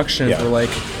crazy productions Yeah. where like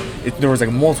there was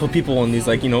like multiple people in these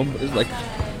like, you know, like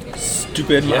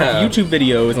stupid Yeah. YouTube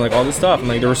videos and like all this stuff, and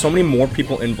like there were so many more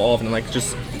people involved, and like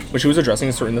just when she was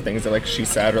addressing certain the things that like she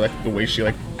said, or like the way she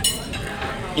like,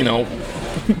 you know,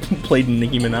 played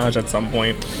Nicki Minaj at some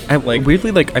point. I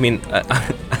weirdly like. I mean,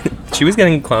 she was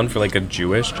getting clowned for like a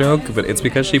Jewish joke, but it's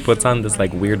because she puts on this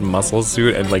like weird muscle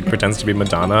suit and like pretends to be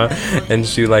Madonna, and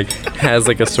she like has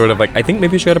like a sort of like, I think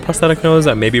maybe she had a prosthetic nose.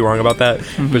 I may be wrong about that,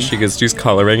 but she's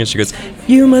coloring and she goes,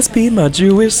 "You must be my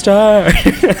Jewish star."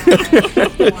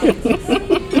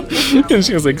 And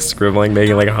she was like scribbling,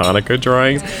 making like Hanukkah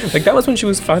drawings. Like that was when she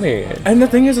was funny. And the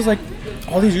thing is like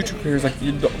all these YouTube creators, like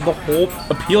the whole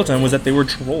appeal to them was that they were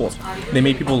trolls. They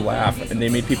made people laugh, and they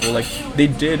made people like they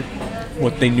did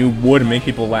what they knew would make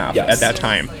people laugh Yes. at that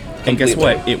time. And guess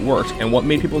Completely. what? It worked. And what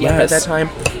made people laugh at Yes. that time?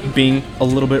 Being a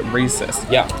little bit racist.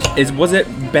 Yeah. Was it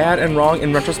bad and wrong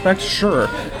in retrospect? Sure.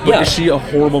 But Yeah. is she a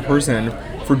horrible person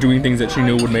for doing things that she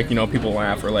knew would make, you know, people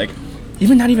laugh, or like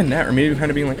even not even that, or maybe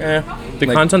kind of being like, The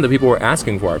like, content that people were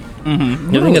asking for.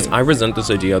 The thing is, I resent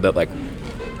this idea that like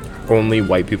only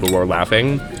white people were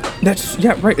laughing, that's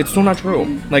yeah, right. It's still not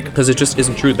true. Like because it just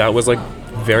isn't true. That was like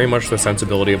very much the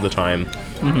sensibility of the time.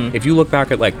 If you look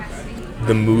back at like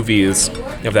the movies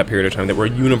of that period of time that were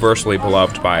universally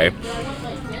beloved by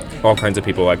all kinds of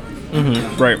people, like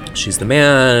right. She's the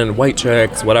Man, White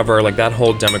Chicks, whatever, like that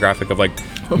whole demographic of like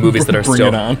movies that are Bring still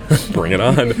It On. Bring It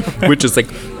On, which is like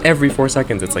every 4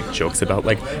 seconds it's like jokes about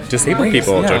like disabled Race,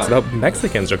 people, yeah. jokes about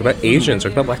Mexicans, jokes about Asians,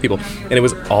 jokes about black people, and it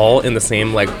was all in the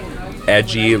same like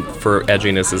edgy for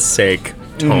edginess' sake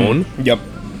tone. Yep.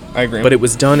 I agree. But it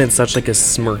was done in such like a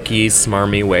smirky,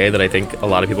 smarmy way that I think a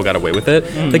lot of people got away with it.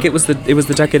 Like it was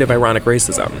the decade of ironic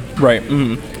racism. right.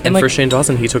 And for Shane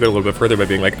Dawson, he took it a little bit further by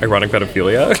being like ironic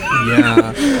pedophilia,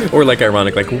 Yeah. or like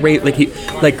ironic like rape. Like he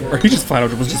like Or he just flat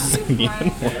out was just saying the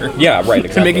N-word. yeah, right.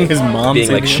 Exactly. Making his mom being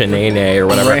say like the Shanae or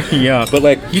whatever. Right, yeah. But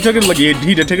like He took it like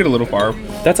he did take it a little far.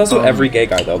 that's also every gay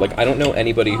guy though. Like I don't know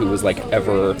anybody who was like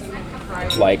ever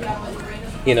like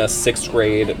in a 6th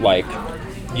grade like,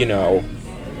 you know,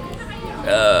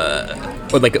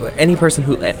 or like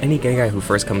any gay guy who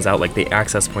first comes out, like the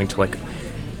access point to like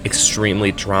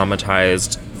extremely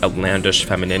dramatized outlandish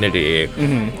femininity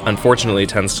unfortunately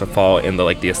tends to fall in the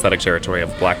like the aesthetic territory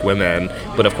of black women.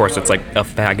 But of course it's like a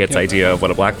faggot's idea of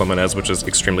what a black woman is, which is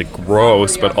extremely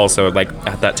gross, but also like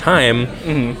at that time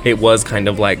it was kind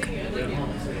of like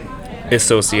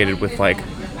associated with like,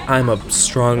 I'm a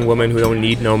strong woman who don't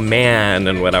need no man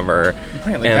and whatever.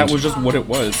 Right, like And- that was just what it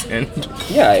was. And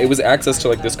yeah, it was access to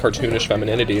like this cartoonish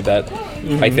femininity that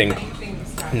I think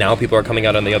now people are coming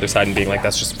out on the other side and being like,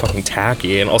 that's just fucking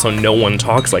tacky, and also no one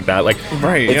talks like that. Like,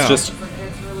 Right, it's yeah. just,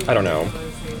 I don't know.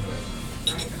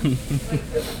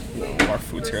 our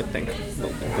food's here, I think.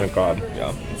 Oh god.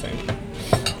 Yeah, insane.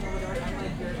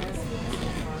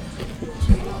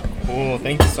 Oh,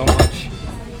 thank you so much.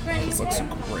 This looks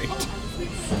great.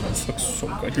 This looks so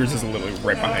good. Yours is literally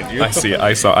right behind you.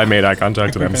 I made eye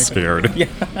contact and I'm Okay. scared. Yeah.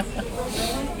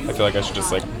 I feel like I should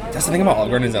just like, That's the thing about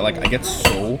Olive Garden is that like I get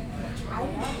so.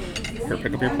 Here,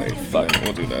 pick up your plate. Fuck.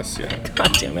 We'll do this. Yeah.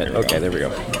 god damn it. Here we Okay, go. there we go.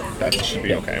 That should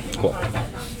be okay. Cool.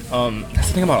 That's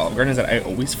the thing about Olive Garden is that I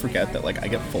always forget that like I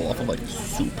get full off of like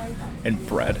soup and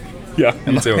bread. Yeah,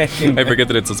 me too. like- I forget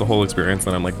that it's just a whole experience,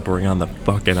 and I'm like, bring on the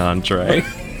fucking entree.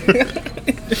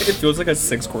 It feels like a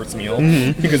 6-course meal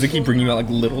because they keep bringing out like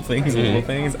little things, and little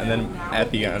things, and then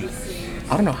at the end,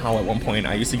 I don't know how at one point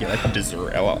I used to get like a dessert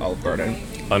at Olive Garden.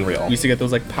 Unreal. We used to get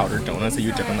those like powdered donuts that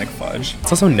you dip in like fudge.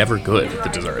 It's also never good, the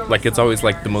dessert. Like, it's always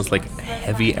like the most like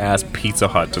heavy ass Pizza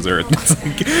Hut dessert. It's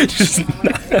like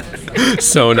just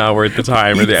so not worth the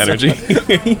time or the energy.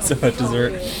 Pizza Hut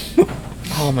dessert.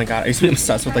 Oh my god, I used to be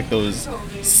obsessed with like those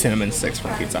cinnamon sticks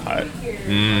from Pizza Hut.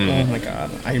 Oh my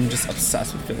god, I'm just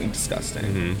obsessed with feeling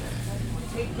disgusting.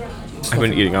 I've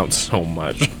been eating out so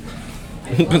much.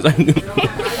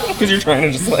 Because you're trying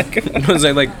to just like. Because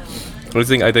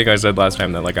I think I said last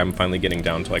time that like I'm finally getting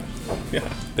down to like, Yeah.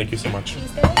 thank you so much.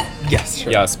 Yes,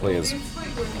 sure. Yes, please.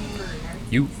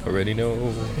 You already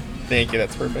know. Thank you,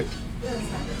 that's perfect.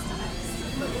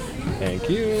 Thank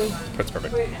you. That's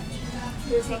perfect.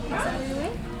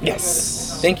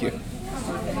 Yes. Thank you.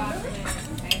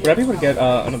 Would I be able to get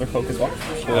another Coke as well?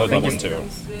 I would love Thank one you. too.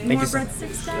 Thank you.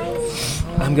 Breadsticks, guys.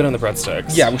 I'm good on the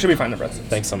breadsticks. Yeah, we should be fine. The rest.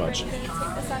 Thanks so much.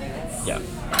 Yeah.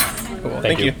 Cool.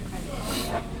 Thank you. you.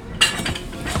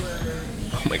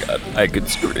 Oh my god, I could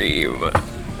scream.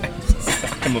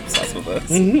 I'm obsessed with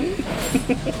this.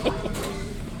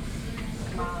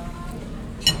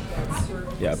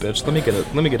 Yeah, bitch. Let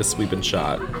me get a sweeping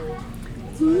shot.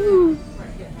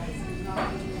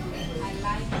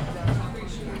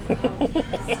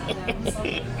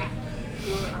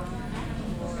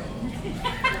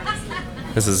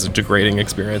 This is a degrading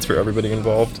experience for everybody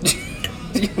involved,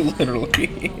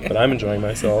 Literally. but I'm enjoying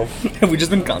myself. Have we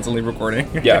just been constantly recording?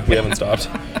 Yeah, we haven't stopped.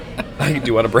 I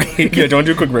do want a break. Yeah, do you want to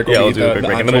do a quick break? Yeah, while I'll we do eat a quick the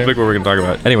break, and then we'll entree? pick what we're going to talk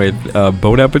about. Anyway,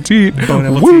 bon appetit. Bon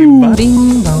appetit. Woo! Bye.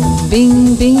 Bing bong,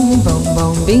 bing bing bong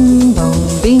bong, bing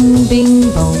bong, bing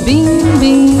bing bong, bing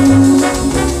bing.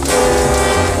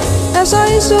 É só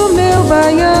isso, meu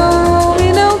baião,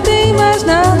 e não tem mais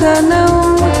nada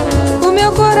não. O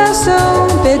meu coração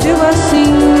pediu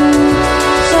assim.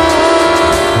 Só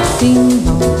bing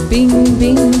bong, bing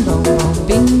bing bong bong,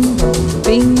 bing bong,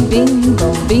 bing bing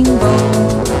bong, bing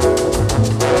bong.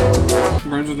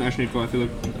 Burns doesn't actually go. I feel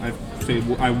like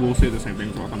I will say the same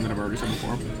things about them that I've already said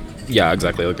before. Yeah,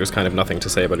 exactly. Like, there's kind of nothing to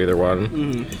say about either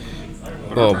one.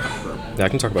 Well, yeah, I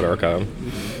can talk about Arca.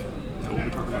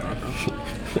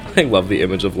 I love the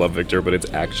image of Love Victor, but it's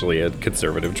actually a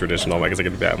conservative, traditional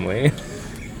Mexican family.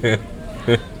 That's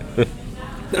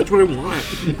what I want.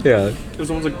 Yeah. If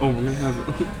someone's like, oh, we're gonna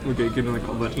have a gay kid in like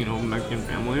a Latino Mexican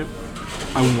family,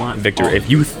 I want Victor, if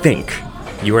you think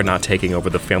you are not taking over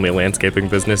the family landscaping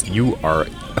business, you are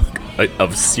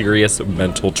of serious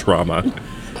mental trauma.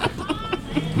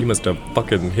 You must have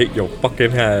fucking hit your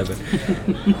fucking head.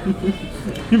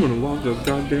 you wanna lost your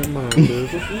goddamn mind, dude.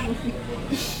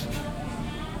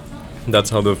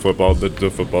 That's how the football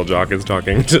jock is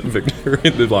talking to Victor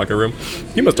in the locker room.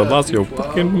 You must have lost your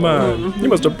fucking mind. You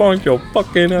must have bonked your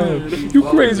fucking head. You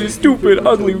crazy, stupid,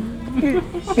 ugly.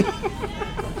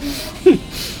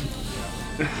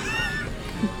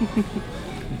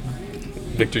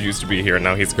 Victor used to be here,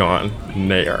 now he's gone.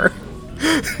 Nair.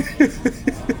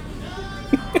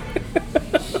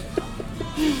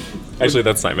 Actually,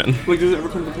 that's Simon. Like, does it ever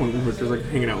come to the point where Victor's like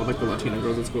hanging out with like the Latina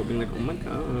girls at school, being like, oh my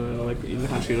god, like eating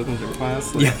hot Cheetos in gym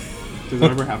class? Like, Yeah. Does that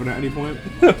ever happen at any point?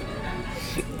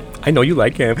 I know you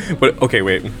like him, but okay,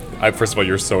 wait. First of all,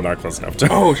 you're so not close enough to.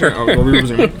 Oh, sure. Oh, are we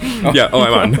resuming? Oh. Yeah. Oh,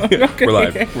 I'm on. Okay, We're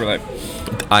live. okay, we're live.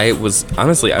 I was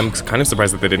honestly, I'm kind of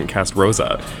surprised that they didn't cast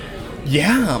Rosa.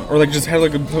 Yeah, or like just have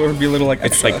like be a little like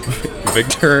It's extra. like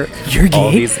Victor. You're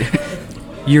all gay? these-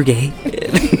 You're gay?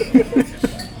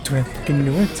 do I fucking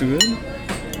know it, dude?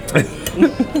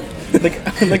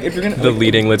 like if you're gonna The like,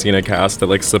 leading Latina cast that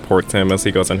like supports him as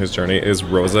he goes on his journey is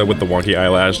Rosa with the wonky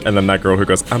eyelash, and then that girl who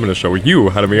goes, "I'm gonna show you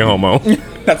how to be a homo."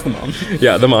 that's the mom.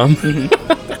 Yeah, the mom.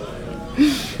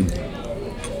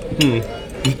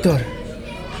 Víctor,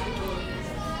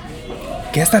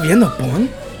 ¿qué está viendo, porn?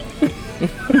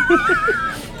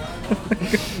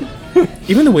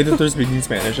 Even the way that they're speaking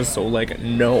Spanish is so like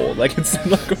no, like it's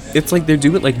like It's like they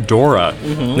do it like Dora,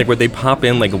 like where they pop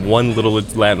in like one little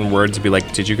Latin word to be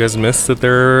like, "Did you guys miss that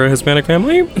they're a Hispanic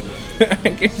family?"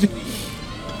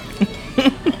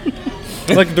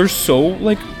 like they're so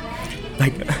like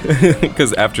Like,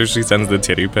 because after she sends the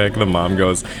titty pic, the mom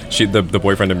goes, the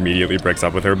boyfriend immediately breaks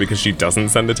up with her because she doesn't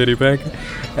send the titty pic.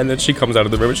 And then she comes out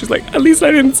of the room and she's like, "At least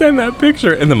I didn't send that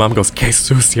picture." And the mom goes, "Que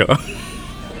sucio."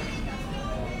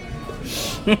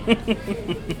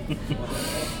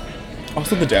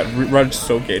 also the dad Rud's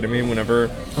so gay to me whenever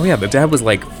Oh yeah, the dad was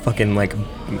like fucking like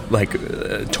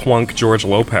twunk George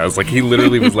Lopez. Like he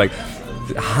literally was like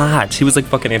hot. He was like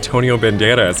fucking Antonio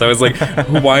Banderas. I was like,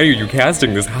 why are you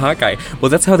casting this hot guy? Well,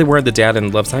 that's how they were the dad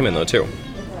in Love, Simon though too.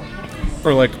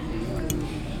 or like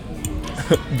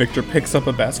Victor picks up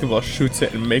a basketball, shoots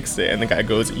it, and makes it, and the guy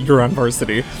goes, "You're on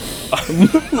varsity."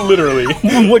 Literally.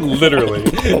 Literally.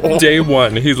 Day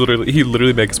one, he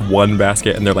literally makes one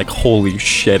basket, and they're like, holy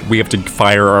shit, we have to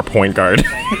fire our point guard.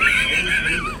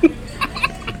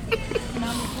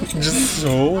 Just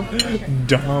so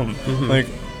dumb. Like,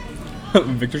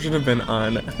 Victor should have been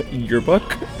on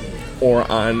Yearbook or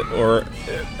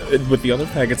with the other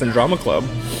faggots in drama club.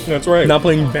 That's right. Not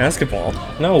playing basketball.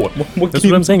 No, that's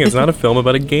what I'm saying. It's not a film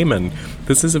about a gay man.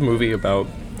 This is a movie about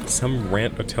some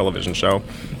rant or television show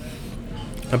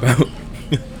about...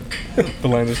 The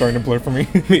lines are starting to blur for me.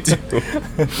 Me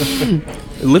too.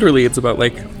 Literally, it's about,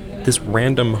 like, this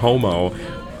random homo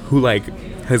who, like,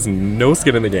 has no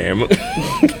skin in the game.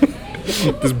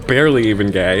 Is barely even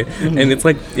gay. And it's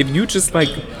like, if you just, like,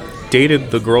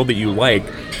 dated the girl that you like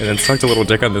and then sucked a little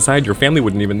dick on the side, your family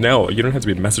wouldn't even know. You don't have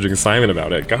to be messaging Simon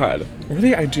about it. God. Or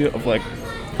the idea of, like,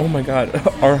 oh my god,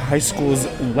 our high school's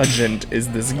legend is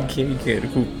this gay kid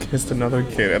who kissed another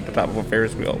kid at the top of a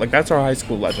Ferris wheel. Like, that's our high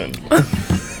school legend.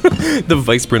 The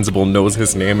vice principal knows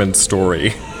his name and story.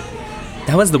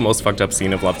 That was the most fucked up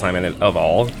scene of Love Time of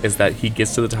all, is that he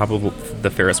gets to the top of the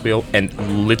Ferris wheel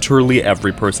and literally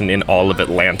every person in all of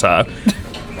Atlanta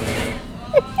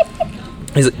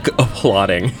is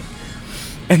applauding.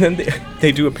 And then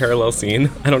they do a parallel scene.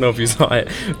 I don't know if you saw it,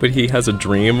 but he has a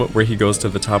dream where he goes to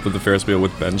the top of the Ferris wheel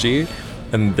with Benji,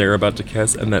 and they're about to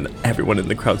kiss, and then everyone in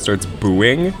the crowd starts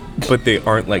booing, but they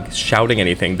aren't, like, shouting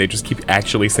anything. They just keep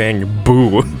actually saying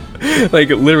boo. Like,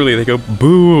 literally, they go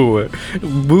boo,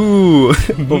 boo,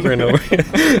 over and over.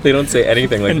 They don't say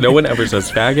anything. Like, no one ever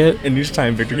says faggot. And each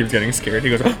time Victor keeps getting scared, he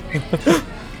goes,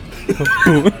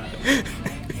 boo.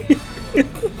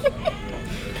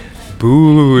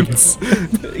 Boots.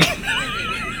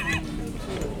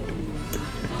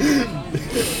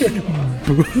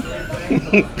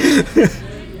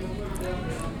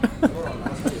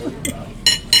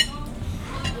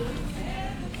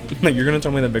 Like, you're gonna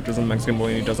tell me that Victor's a Mexican boy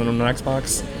and he doesn't own an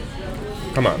Xbox?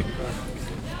 Come on.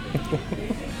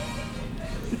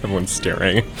 Everyone's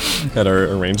staring at our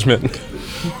arrangement.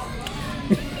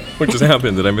 What just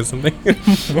happened? Did I miss something?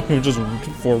 Just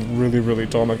 4 really, really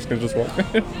tall Mexicans just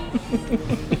walking.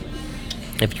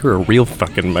 If you're a real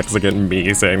fucking Mexican,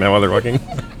 me saying that while they're walking.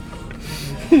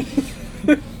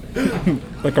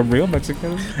 Like a real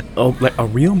Mexican? Oh, like a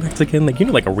real Mexican? Like, you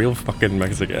know, like a real fucking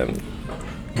Mexican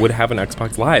would have an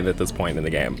Xbox Live at this point in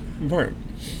the game. Right.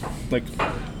 Like,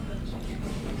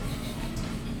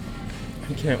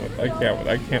 I can't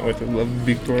wait to love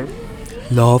Victor.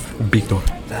 Love Victor.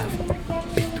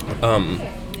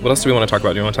 What else do we want to talk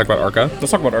about? Do you want to talk about Arca?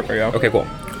 Let's talk about Arca, yeah. Okay, cool.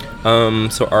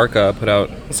 So Arca put out...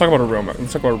 Let's talk about a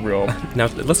real... Now,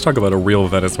 let's talk about a real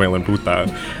Venezuelan puta.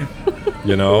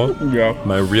 You know? Yeah.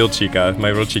 My real chica. My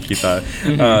real chiquita.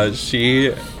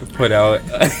 She put out...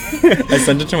 I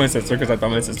sent it to my sister because I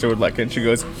thought my sister would like it. And she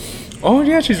goes, oh,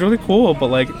 yeah, she's really cool, but,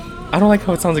 like, I don't like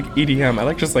how it sounds like EDM. I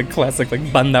like just, like, classic,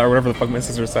 like, banda or whatever the fuck my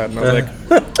sister said. And I was like,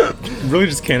 really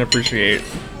just can't appreciate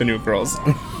the new girls.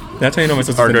 That's how you know my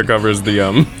sister. Arca covers the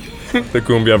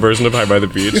cumbia version of High by the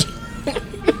Beach.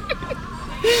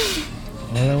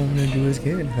 All I wanna do is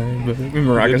get high, but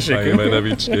Maracas High shaking. by the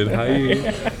beach, get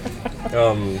high.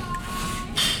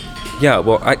 Yeah,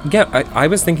 well, I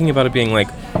was thinking about it being like,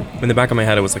 in the back of my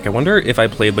head, I was like, I wonder if I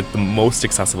played like the most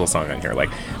accessible song on here,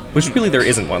 like, which really there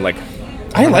isn't one, like.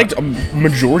 I liked a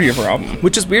majority of her album.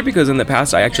 Which is weird because in the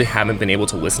past I actually haven't been able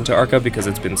to listen to Arca because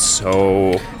it's been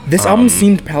so... This album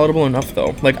seemed palatable enough,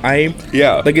 though. Like,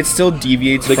 Like, it still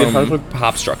deviates like from... it has a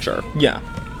pop structure, Yeah.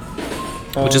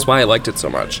 which is why I liked it so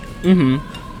much.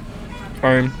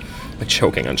 I'm Like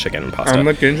choking on chicken and pasta.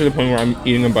 like getting to the point where I'm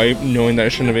eating a bite, knowing that I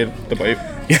shouldn't have ate the bite.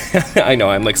 I know,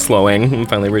 I'm like slowing. I'm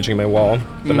finally reaching my wall.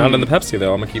 But not in the Pepsi,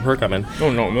 though. I'm gonna keep her coming.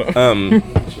 Oh, no.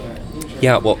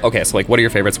 Yeah, well, okay, so like, what are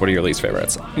your favorites? What are your least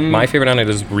favorites? My favorite on it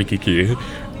is Rikiki.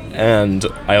 And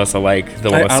I also like the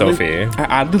one with Sophie.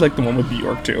 I oddly like the one with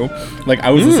Bjork, too. Like,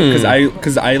 I was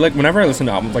because I like, whenever I listen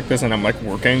to albums like this and I'm, like,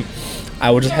 working,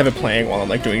 I would just have it playing while I'm,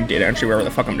 like, doing data entry, wherever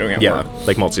the fuck I'm doing at Yeah, work.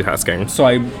 like multitasking. So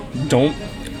I don't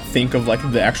think of, like,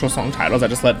 the actual song titles. I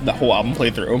just let the whole album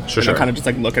play through. Sure. I kind of just,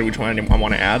 like, look at which one I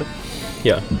want to add.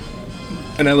 Yeah.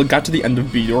 And I got to the end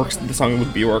of Bjork's, the song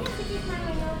with Bjork.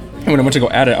 And when I went to go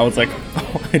add it, I was like,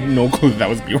 oh, I had no clue that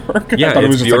was Bjork. Yeah, I thought it's it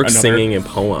was just Bjork like another... singing a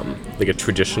poem, like a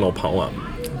traditional poem.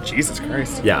 Jesus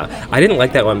Christ. Yeah, I didn't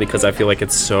like that one because I feel like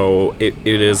it's so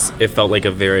it felt like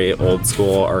a very old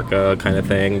school Arca kind of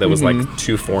thing that was like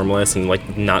too formless and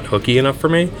like not hooky enough for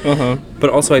me.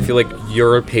 But also I feel like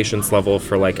your patience level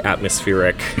for like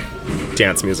atmospheric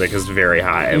dance music is very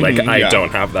high. Like I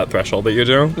don't have that threshold that you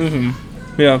do.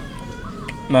 Yeah.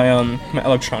 my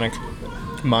electronic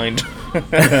mind. When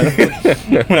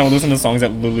I would listen to songs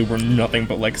that literally were nothing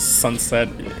but like sunset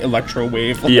electro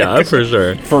wave. Like, Yeah, for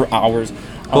sure. For hours.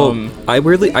 Well,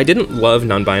 I didn't love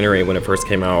Non-Binary when it first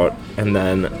came out, and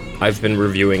then I've been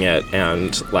reviewing it,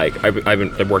 and like I've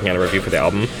been working on a review for the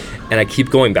album, and I keep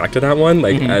going back to that one,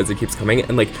 like as it keeps coming,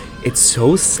 and like it's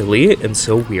so silly and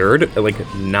so weird, like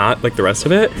not like the rest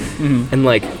of it, and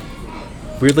like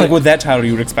weirdly like with that title,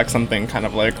 you would expect something kind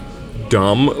of like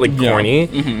dumb, like Yeah.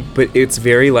 corny, but it's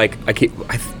very like a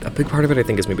big part of it I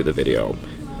think is maybe the video.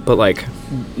 But, like,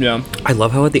 yeah. I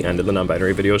love how at the end of the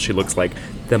Non-Binary video, she looks like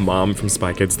the mom from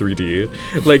Spy Kids 3D.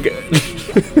 Like,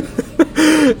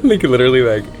 like, literally,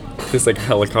 like, this, like,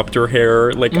 helicopter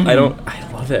hair. Like, I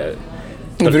love it.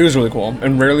 The video is really cool,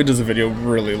 and rarely does a video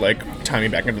really, like, tie me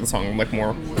back into the song, like,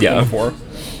 more Yeah. than before.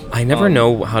 I never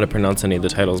know how to pronounce any of the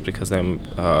titles because I'm,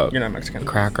 You're not Mexican.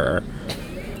 cracker.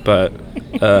 But,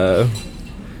 the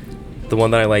one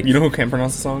that I like... You know who can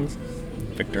pronounce the songs?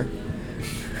 Victor.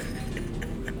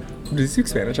 Does he speak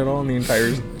Spanish at all in the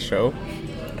entire show?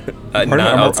 not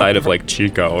outside of, like,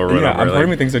 Chico or whatever. Yeah, part of like-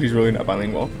 me thinks that he's really not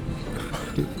bilingual.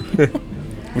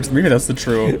 Which maybe that's the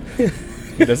true.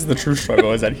 That's the true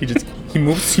struggle, is that he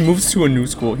moves to a new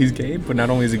school. He's gay, but not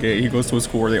only is he gay, he goes to a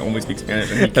school where they only speak Spanish,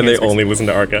 and he can't And they speak only listen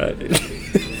to Arca.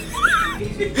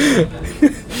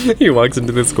 He walks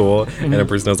into the school and a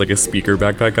person has like a speaker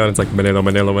backpack on. It's like Manila,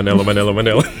 Manila, Manila, Manila,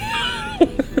 Manila.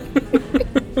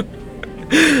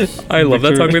 I love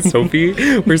that song with Sophie,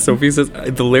 where Sophie says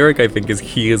the lyric I think is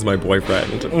 "He is my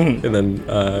boyfriend," and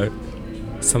then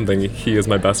something "He is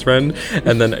my best friend,"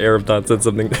 and then Arab Thought said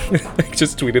something. I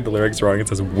just tweeted the lyrics wrong. It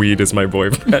says "Weed is my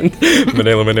boyfriend."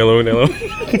 Manila, Manila, Manila.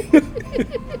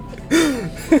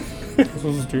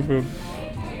 So stupid.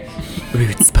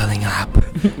 Weed spelling up.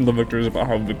 The Victor is about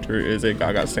how Victor is a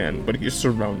Gaga stan, but he's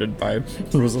surrounded by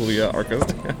Rosalia Arca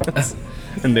stans.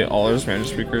 And they all are Spanish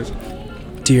speakers.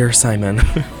 Dear Simon,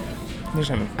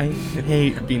 I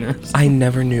hate Venus. I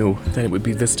never knew that it would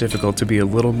be this difficult to be a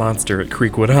little monster at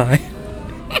Creekwood High.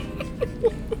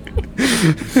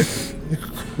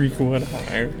 Creekwood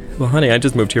High. Well, honey, I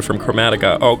just moved here from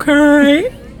Chromatica. Okay.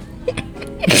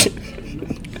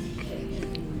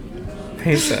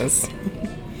 Hey, sis.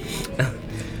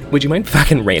 Would you mind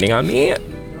fucking raining on me?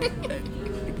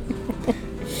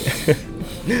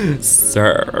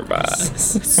 Serve us.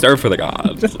 Serve for the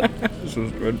gods. This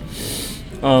was good.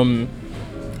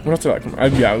 What else do I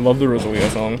like? I love the Rosalia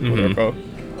song.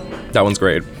 That one's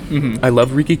great. I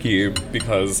love Rikiki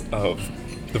because of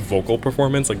the vocal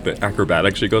performance, like the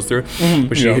acrobatics she goes through,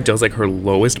 where she does like her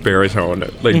lowest baritone,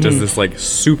 like does this like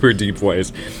super deep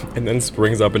voice, and then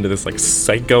springs up into this like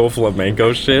psycho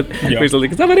flamenco shit. Where she's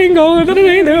like, "Sabaringo,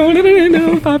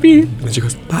 papi," and then she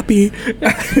goes, "Papi."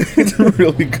 It's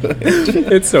really good.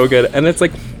 It's so good, and it's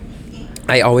like,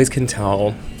 I always can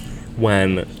tell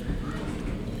when,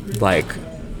 like,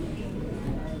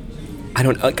 I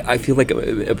don't like. I feel like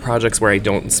projects where I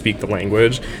don't speak the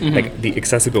language, like the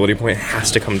accessibility point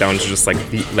has to come down to just like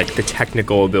the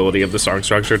technical ability of the song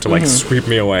structure to like sweep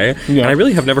me away. And I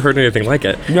really have never heard anything like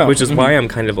it, which is why I'm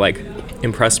kind of like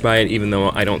impressed by it, even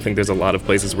though I don't think there's a lot of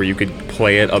places where you could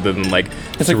play it other than like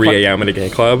 3 a.m. at a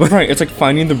gay club. Right, it's like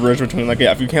finding the bridge between like,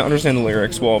 yeah, if you can't understand the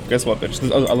lyrics, well, guess what, bitch?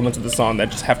 There's other elements of the song that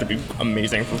just have to be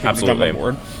amazing for people to jump on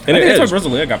board. And I think it that's is. why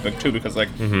Rosalia got big too, because like,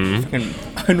 fucking,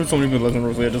 I know so many people listen to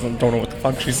Rosalia don't know what the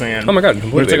fuck she's saying. Oh my God, But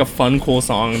completely. it's like a fun, cool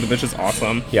song. The bitch is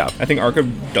awesome. Yeah. I think Arca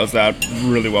does that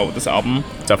really well with this album.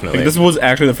 Definitely. Like, this was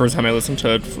actually the first time I listened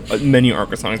to many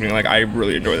Arca songs, being like, I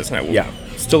really enjoy this, and I will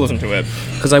still listen to it.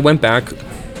 Because I went back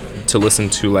to listen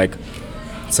to like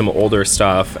some older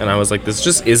stuff, and I was like, this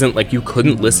just isn't like, you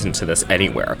couldn't listen to this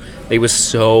anywhere. It was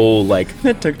so like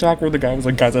That TikTok where the guy was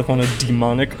like, guys, I found a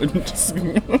demonic.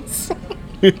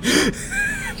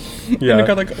 yeah, And it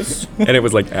got like, and it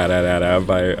was like "Ada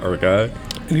by Arca.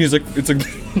 and he's like, it's like,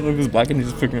 look, he's black, and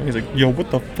he's just freaking out. He's like, yo,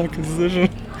 what the fuck is this?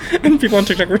 And people on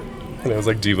TikTok were, And it was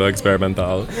like Diva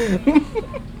Experimental.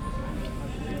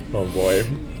 Oh boy.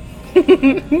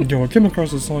 yo, I came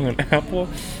across this song on Apple,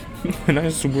 and I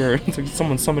swear, it's like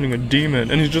someone summoning a demon,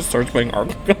 and he just starts playing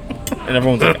Arca, and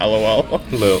everyone's like, LOL.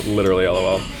 Literally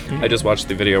LOL. I just watched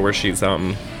the video where she's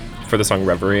for the song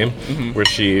Reverie, where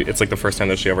it's like the first time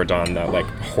that she ever done that like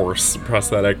horse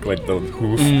prosthetic, like the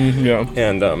hoof, Yeah.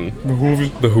 and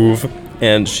the hoof,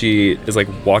 and she is like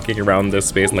walking around this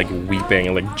space and like weeping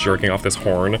and like jerking off this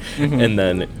horn, and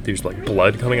then there's like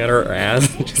blood coming out of her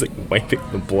ass, and she's like wiping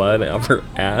the blood out of her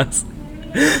ass.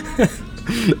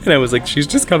 And I was like, she's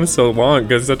just come so long,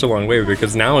 because such a long way,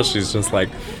 because now she's just like,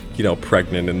 you know,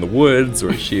 pregnant in the woods,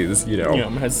 or she's, you know,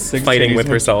 has 6 fighting with titties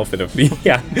herself in a six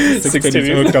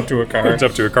titties hooked up to a car. hooked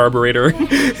up to a carburetor.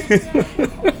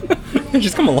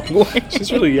 She's come a long way.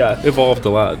 She's really evolved a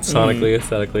lot sonically,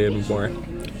 aesthetically, and more.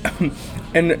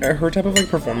 And her type of like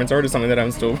performance art is something that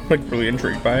I'm still like really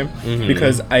intrigued by,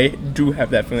 because I do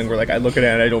have that feeling where like I look at it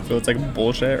and I don't feel it's like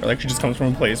bullshit, or like she just comes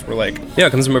from a place where like Yeah,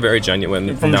 it comes from a very genuine,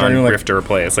 non-grifter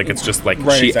place. Like, it's just like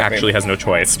she exactly. actually has no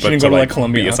choice but didn't to go to, like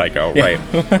Columbia. be a psycho, Yeah.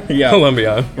 right? yeah,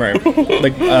 Columbia, right.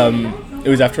 Like it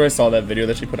was after I saw that video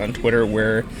that she put on Twitter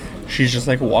where she's just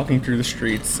like walking through the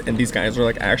streets and these guys are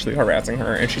like actually harassing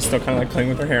her, and she's still kind of like playing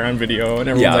with her hair on video, and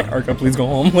everyone's like, Arca, please go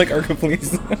home. Like, Arca,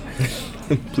 please.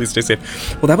 please stay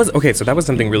safe. Well, that was okay. So that was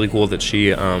something really cool that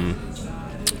she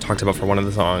talked about for one of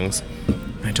the songs.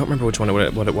 I don't remember which one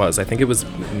what it was. I think it was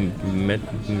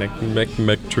Metricafe.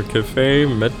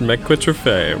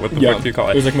 What the fuck do you call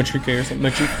it? It was like Matrique or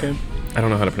something. Matrique. I don't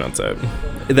know how to pronounce it.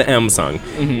 The M song.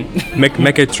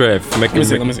 Mequetrefe. Let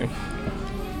me see.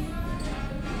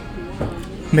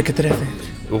 Mequetrefe.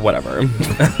 Whatever.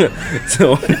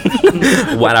 So,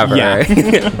 whatever. Yeah.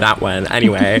 That one.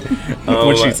 Anyway.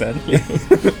 What she said.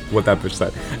 What that bitch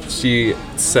said. She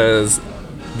says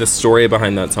the story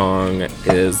behind that song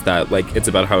is that, like, it's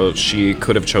about how she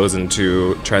could have chosen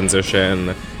to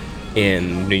transition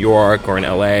in New York or in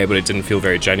LA, but it didn't feel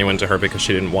very genuine to her because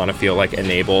she didn't want to feel like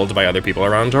enabled by other people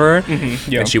around her.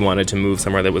 Yeah. And she wanted to move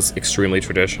somewhere that was extremely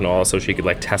traditional so she could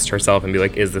like test herself and be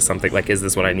like, is this something, like, is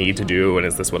this what I need to do, and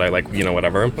is this what I like, you know,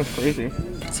 whatever. That's crazy.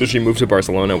 So she moved to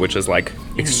Barcelona, which is like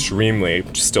extremely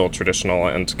still traditional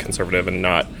and conservative, and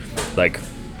not like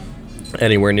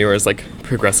anywhere near as like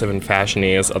progressive and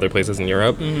fashiony as other places in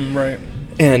Europe. Right.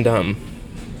 And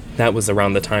that was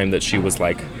around the time that she was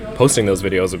like posting those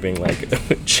videos of being like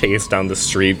chased down the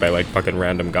street by like fucking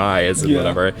random guys and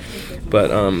whatever.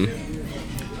 But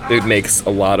it makes a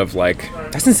lot of like,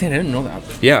 That's insane. I didn't know that.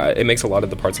 yeah, it makes a lot of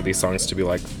the parts of these songs to be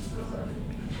like,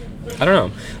 I don't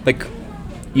know, like,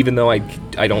 even though I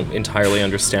don't entirely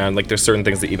understand, like, there's certain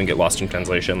things that even get lost in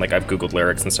translation. Like, I've Googled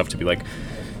lyrics and stuff to be like,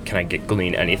 can I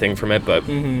glean anything from it? But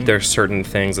there's certain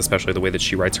things, especially the way that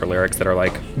she writes her lyrics, that are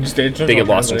like, they get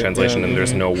lost in translation, and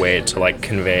there's no way to like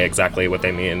convey exactly what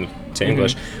they mean to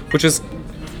English, which is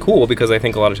cool, because I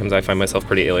think a lot of times I find myself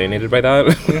pretty alienated by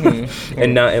that.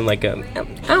 And not in like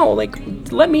ow, like,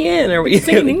 let me in, or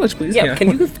Sing in English, please. yeah,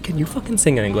 can you fucking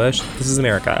sing in English? This is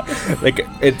America. Like,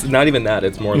 it's not even that,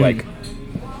 it's more like,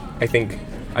 I think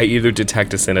I either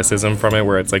detect a cynicism from it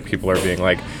where it's like people are being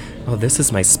like, oh, this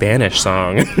is my Spanish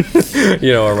song,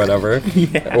 you know, or whatever.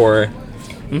 Yeah. Or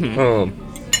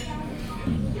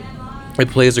it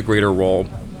plays a greater role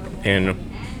in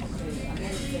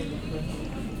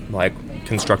like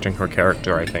constructing her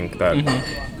character, I think, that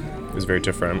is very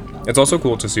different. It's also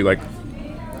cool to see like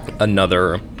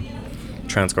another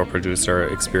trans girl producer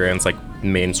experience like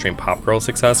mainstream pop girl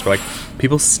success, where like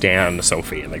people stan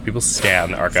Sophie and like people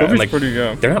stan Arca, Sophie's and like pretty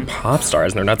good. they're not pop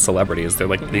stars and they're not celebrities, they're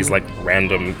like these like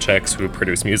random chicks who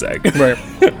produce music. Right.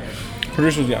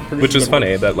 Producers, Which is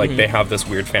funny that like they have this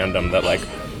weird fandom that like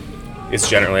is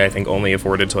generally, I think, only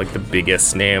afforded to like the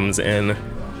biggest names in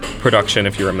production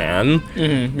if you're a man.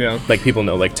 Yeah. Like, people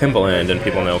know like Timbaland and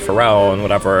people know Pharrell and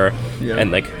whatever,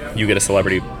 and like you get a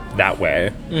celebrity that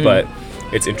way. But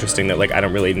it's interesting that like I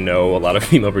don't really know a lot of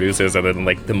female producers other than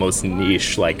like the most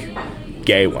niche like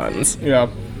gay ones, Yeah.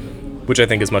 which I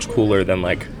think is much cooler than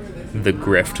like the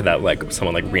grift that like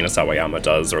someone like Rina Sawayama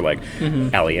does, or like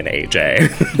Ellie and AJ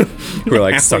who are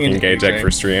like Ellie sucking and gay dick AJ.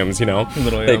 for streams, you know.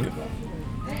 Literally, Like,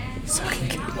 sucking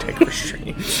gay dick for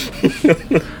streams.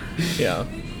 Yeah.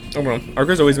 Oh, well,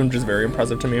 Arca's always been just very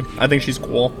impressive to me. I think she's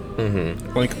cool.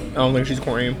 Like, I don't think she's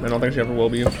corny. I don't think she ever will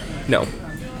be. no,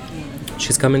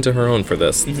 she's come into her own for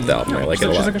this album. I like it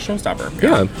a She's lot. like a showstopper.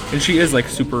 Yeah. And she is like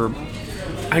super.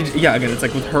 Again, it's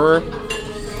like with her.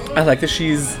 I like that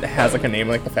has like a name in,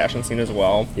 like the fashion scene as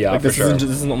well. Yeah, like, for this sure. This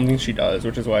is the only thing she does,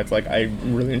 which is why it's like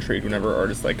I'm really intrigued whenever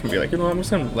artists like can be like, you know, I'm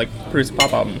just gonna like produce a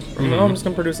pop album, or no, I'm just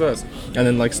gonna produce this, and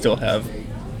then like still have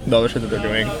the other shit that they're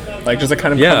doing. Like, just like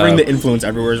kind of covering the influence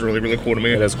everywhere is really, really cool to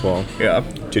me. It is cool. Yeah,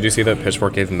 Did you see that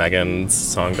Pitchfork gave Megan's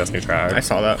song Destiny Track? I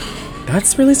saw that.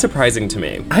 That's really surprising to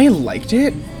me. I liked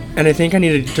it, and I think I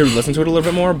needed to listen to it a little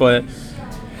bit more. But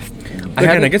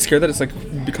again, I get scared that it's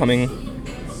like becoming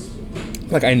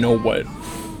like I know what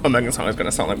a Megan song is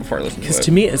gonna sound like before I listen to it. Because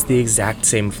to me, it's the exact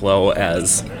same flow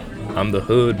as I'm the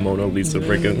Hood, Mona Lisa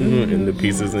breaking in the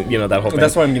pieces, and you know, that whole thing.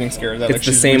 That's why I'm getting scared. That It's like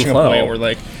the she's same reaching a flow. point where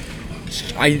like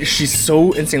she's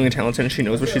so insanely talented and she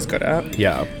knows what she's good at.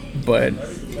 Yeah. But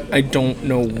I don't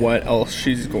know what else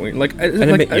she's going like.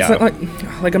 It's yeah.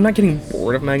 not like I'm not getting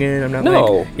bored of Megan. I'm not No.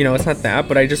 like it's not that.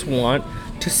 But I just want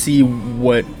to see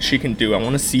what she can do. I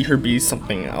want to see her be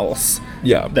something else.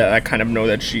 Yeah. That I kind of know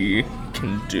that she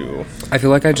can do. I feel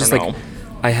like I just don't like know.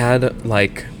 I had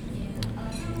like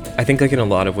I think like in a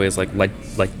lot of ways like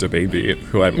DaBaby,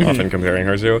 who I'm often comparing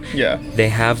her to. Yeah. They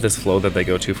have this flow that they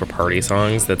go to for party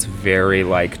songs that's very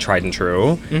like tried and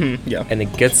true. Yeah. And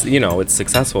it gets, it's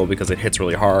successful because it hits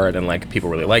really hard and like people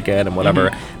really like it and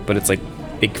whatever. But it's like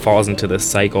it falls into this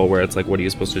cycle where it's like, what are you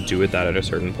supposed to do with that at a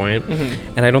certain point?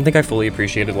 And I don't think I fully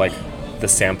appreciated like the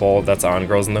sample that's on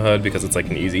Girls in the Hood, because it's like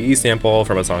an Eazy-E sample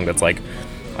from a song that's like,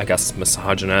 I guess,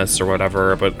 misogynist or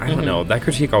whatever. But I don't know, that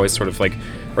critique always sort of like,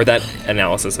 or that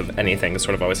analysis of anything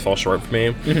sort of always falls short for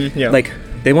me. Yeah. Like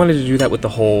they wanted to do that with the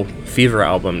whole Fever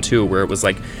album too, where it was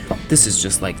like, this is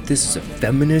a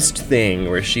feminist thing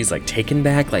where she's like taking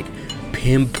back like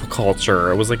pimp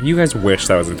culture. It was like, you guys wish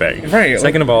that was a thing. Right,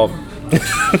 Second of all,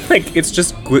 like it's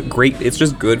just great. It's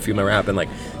just good female rap, and like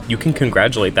you can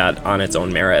congratulate that on its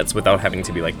own merits without having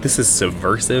to be like, this is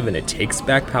subversive and it takes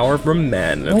back power from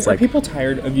men. It's Are like people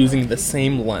tired of using the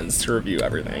same lens to review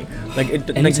everything? Like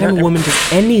anytime a woman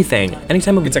does anything,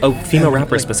 anytime a female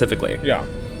rapper like- specifically, Yeah.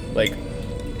 Like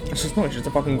it's just she's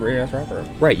a fucking great ass rapper.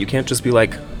 right? You can't just be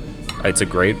like, it's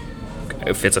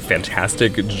a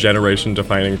fantastic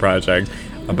generation-defining project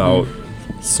about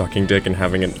sucking dick and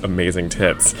having amazing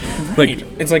tits. Like,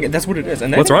 It's like that's what it is.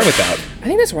 And what's wrong with that? I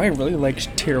think that's why I really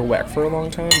liked Tierra Whack for a long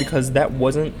time, because that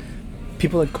wasn't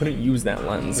people like couldn't use that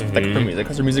lens like for music,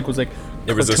 because her music was like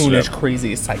It resisted cartoonish, it.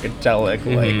 crazy, psychedelic,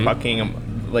 like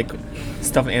fucking like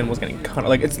stuff animals getting cut.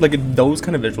 Like it's like those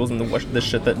kind of visuals and the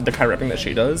shit that the kind of rapping that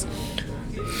she does,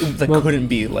 that couldn't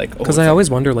be like. Because I always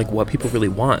wonder like what people really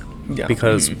want. Yeah.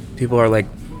 Because people are like,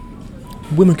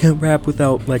 women can't rap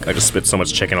without like, I just spit so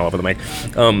much chicken all over the mic.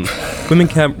 Women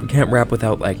can't rap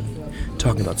without like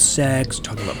talking about sex,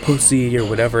 talking about pussy or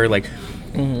whatever. Like,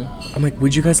 I'm like,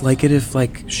 would you guys like it if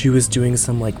like she was doing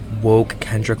some like woke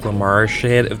Kendrick Lamar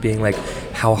shit of being like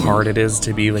how hard it is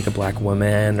to be like a black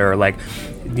woman, or like,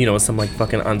 some like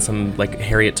fucking on some like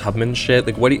Harriet Tubman shit?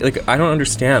 Like, what do you like? I don't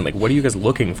understand. Like, what are you guys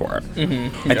looking for?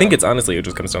 I think it's honestly, it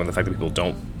just comes down to the fact that people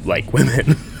don't like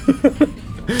women.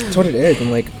 That's what it is.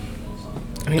 And like,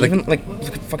 I mean, Like- even like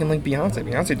fucking like Beyonce.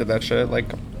 Beyonce did that shit.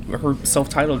 Like her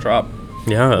self-titled drop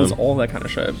Yeah. was all that kind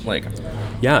of shit. Like,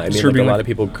 Yeah, I mean, Sure like, being a lot like- of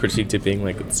people critiqued it being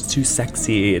like, it's too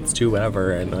sexy, it's too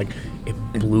whatever, and like, it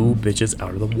blew bitches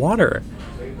out of the water.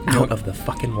 Out of the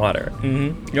fucking water.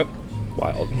 yep.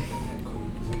 Wild.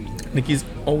 Nicki's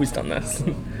always done this.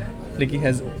 Nicki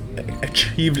has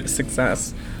achieved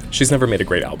success. She's never made a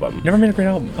great album, Never made a great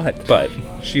album, but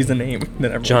she's a name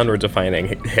that everyone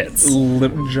genre-defining hits.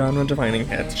 genre-defining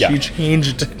hits. Yeah.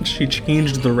 She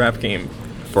changed the rap game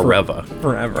Forever.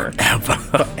 forever.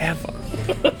 Forever.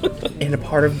 And a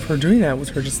part of her doing that was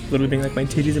her just literally being like, my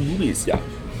titties and boobies. Yeah.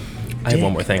 I have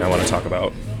one more thing I want to talk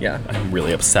about. Yeah. I'm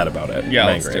really upset about it. Yeah,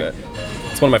 I'm let's angry. do it.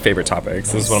 It's one of my favorite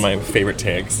topics. This is one of my favorite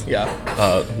takes.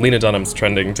 Yeah. Lena Dunham's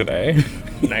trending today.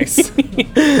 Nice.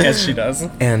 As she does.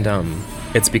 And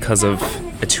it's because of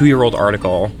a 2-year-old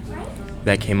article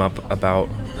that came up about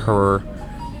her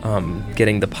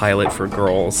getting the pilot for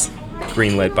Girls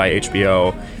greenlit by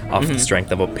HBO off the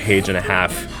strength of a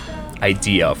 1.5-page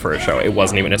idea for a show. It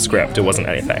wasn't even a script. It wasn't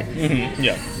anything.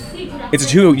 Yeah. It's a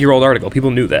 2-year-old article.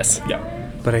 People knew this. Yeah.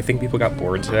 But I think people got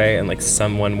bored today, and like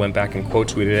someone went back and quote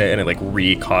tweeted it, and it like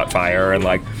caught fire, and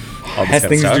like all this As kind of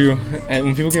things stuff. do. And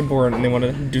when people get bored and they want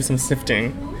to do some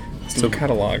sifting, some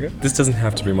catalog. This doesn't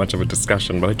have to be much of a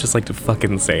discussion, but I'd just like to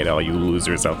fucking say to all you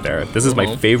losers out there, this is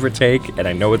my favorite take, and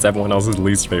I know it's everyone else's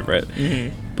least favorite.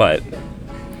 But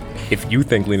if you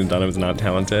think Lena Dunham is not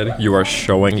talented, you are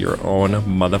showing your own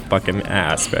motherfucking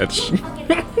ass, bitch.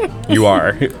 You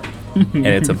are. And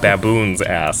it's a baboon's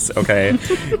ass, okay?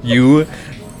 You've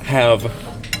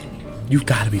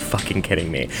got to be fucking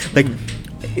kidding me. Like,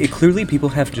 clearly people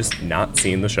have just not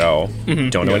seen the show,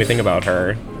 don't know anything about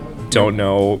her, don't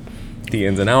know the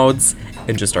ins and outs,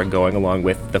 and just are going along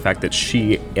with the fact that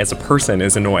she, as a person,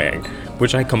 is annoying,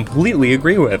 which I completely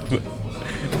agree with.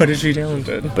 But is she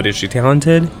talented? But is she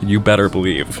talented? You better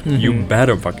believe. You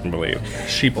better fucking believe.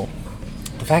 Sheeple.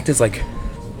 The fact is, like,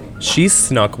 she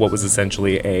snuck what was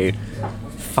essentially a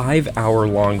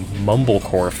 5-hour-long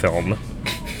mumblecore film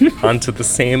onto the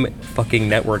same fucking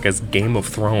network as Game of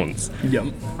Thrones.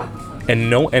 Yep.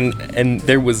 And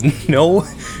there was no...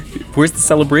 Where's the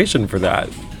celebration for that?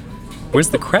 Where's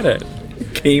the credit?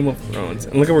 Game of Thrones.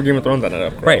 And look at where Game of Thrones ended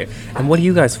up. Right. And what do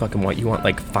you guys fucking want? You want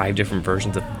like 5 different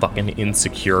versions of fucking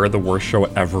Insecure, the worst show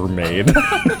ever made?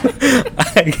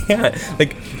 I can't.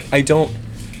 Like, I don't...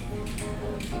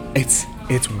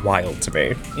 It's wild to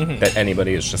me that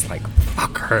anybody is just like,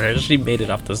 fuck her. She made it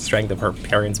off the strength of her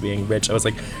parents being rich. I was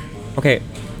like, okay,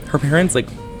 her parents, like,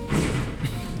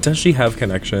 does she have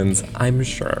connections? I'm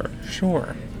sure.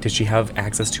 Sure. Did she have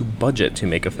access to budget to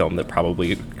make a film that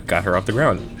probably got her off the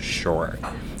ground? Sure.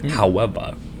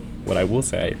 However, what I will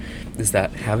say is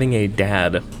that having a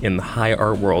dad in the high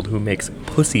art world who makes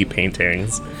pussy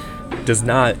paintings does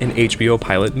not an HBO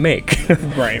pilot make.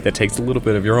 Right. That takes a little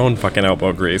bit of your own fucking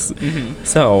elbow grease.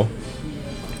 So,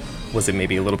 was it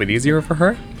maybe a little bit easier for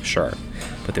her? Sure.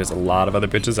 But there's a lot of other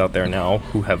bitches out there now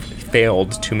who have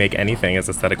failed to make anything as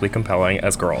aesthetically compelling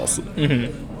as girls.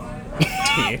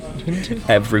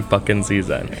 Every fucking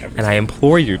season. And I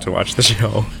implore you to watch the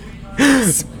show.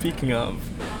 Speaking of,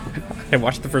 I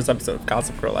watched the first episode of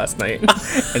Gossip Girl last night,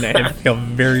 and I feel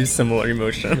very similar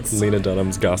emotions. Lena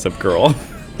Dunham's Gossip Girl.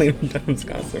 Lena Dunham's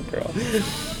Gossip Girl.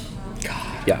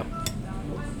 Yeah.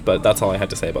 But that's all I had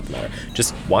to say about the matter.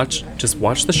 Just watch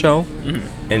the show,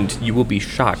 and you will be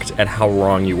shocked at how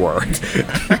wrong you were.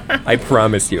 I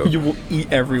promise you. You will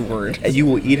eat every word. You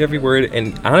will eat every word,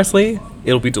 and honestly,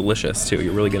 it'll be delicious too.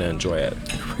 You're really gonna enjoy it.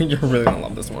 You're really gonna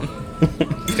love this one.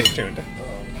 Stay tuned.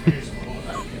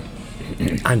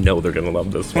 I know they're gonna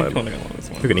love this I one. know they're gonna love this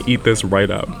one. They're gonna eat this right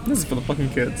up. This is for the fucking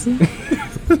kids.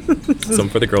 Some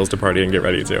for the girls to party and get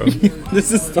ready to.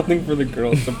 This is something for the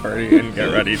girls to party and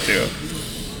get ready to.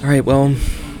 All right, well,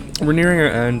 We're nearing our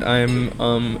end.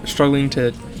 I'm struggling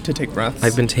to take breaths.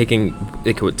 I've been taking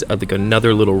like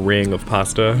another little ring of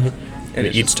pasta, and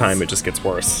it's each just- time it just gets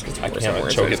worse. I worse and can't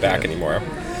worse. choke I it just back can't. anymore.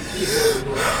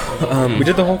 We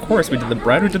did the whole course. We did the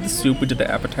bread, we did the soup, we did the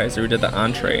appetizer, we did the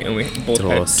entree, and we both Did a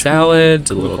little had salad,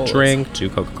 did a little Coca-Colas. drink, 2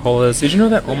 Coca-Colas. Did you know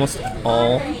that almost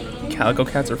all calico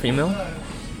cats are female?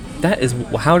 That is,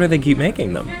 how do they keep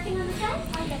making them?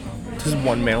 Just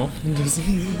one male.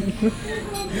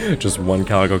 Just one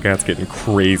calico cat's getting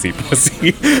crazy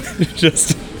pussy.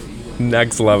 Just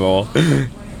next level.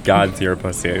 God tier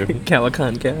pussy.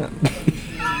 Calicon cat.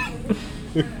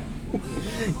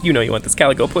 You know you want this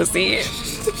calico pussy.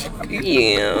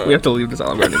 Yeah. We have to leave this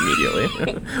Olive Garden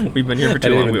immediately. We've been here for too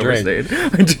didn't long. even We drink.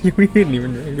 overstayed. We didn't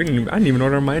even drink. I didn't even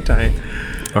order Mai Tai.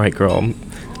 All right, girl. I'm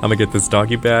gonna get this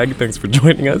doggy bag. Thanks for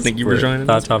joining us. Thank you for joining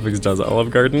Thought us. Topics does Olive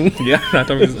Garden. Yeah, that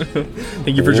was,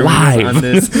 thank you for joining Live. us on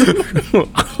this.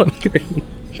 Olive Garden.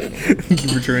 Thank you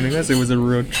for joining us. It was a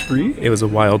real treat. It was a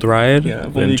wild ride. Yeah, if I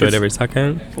only you enjoyed could- every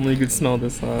second. If only you could smell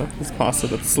this this pasta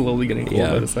that's slowly getting cold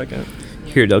Yeah. by the second.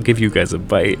 Here, they'll give you guys a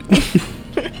bite.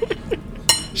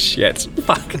 Shit.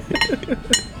 Fuck.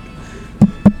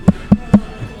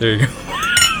 There you go.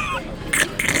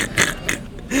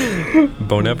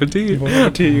 Bon appetit. Bon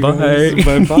appetit, Bye. guys.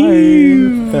 Bye-bye.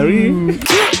 Harry.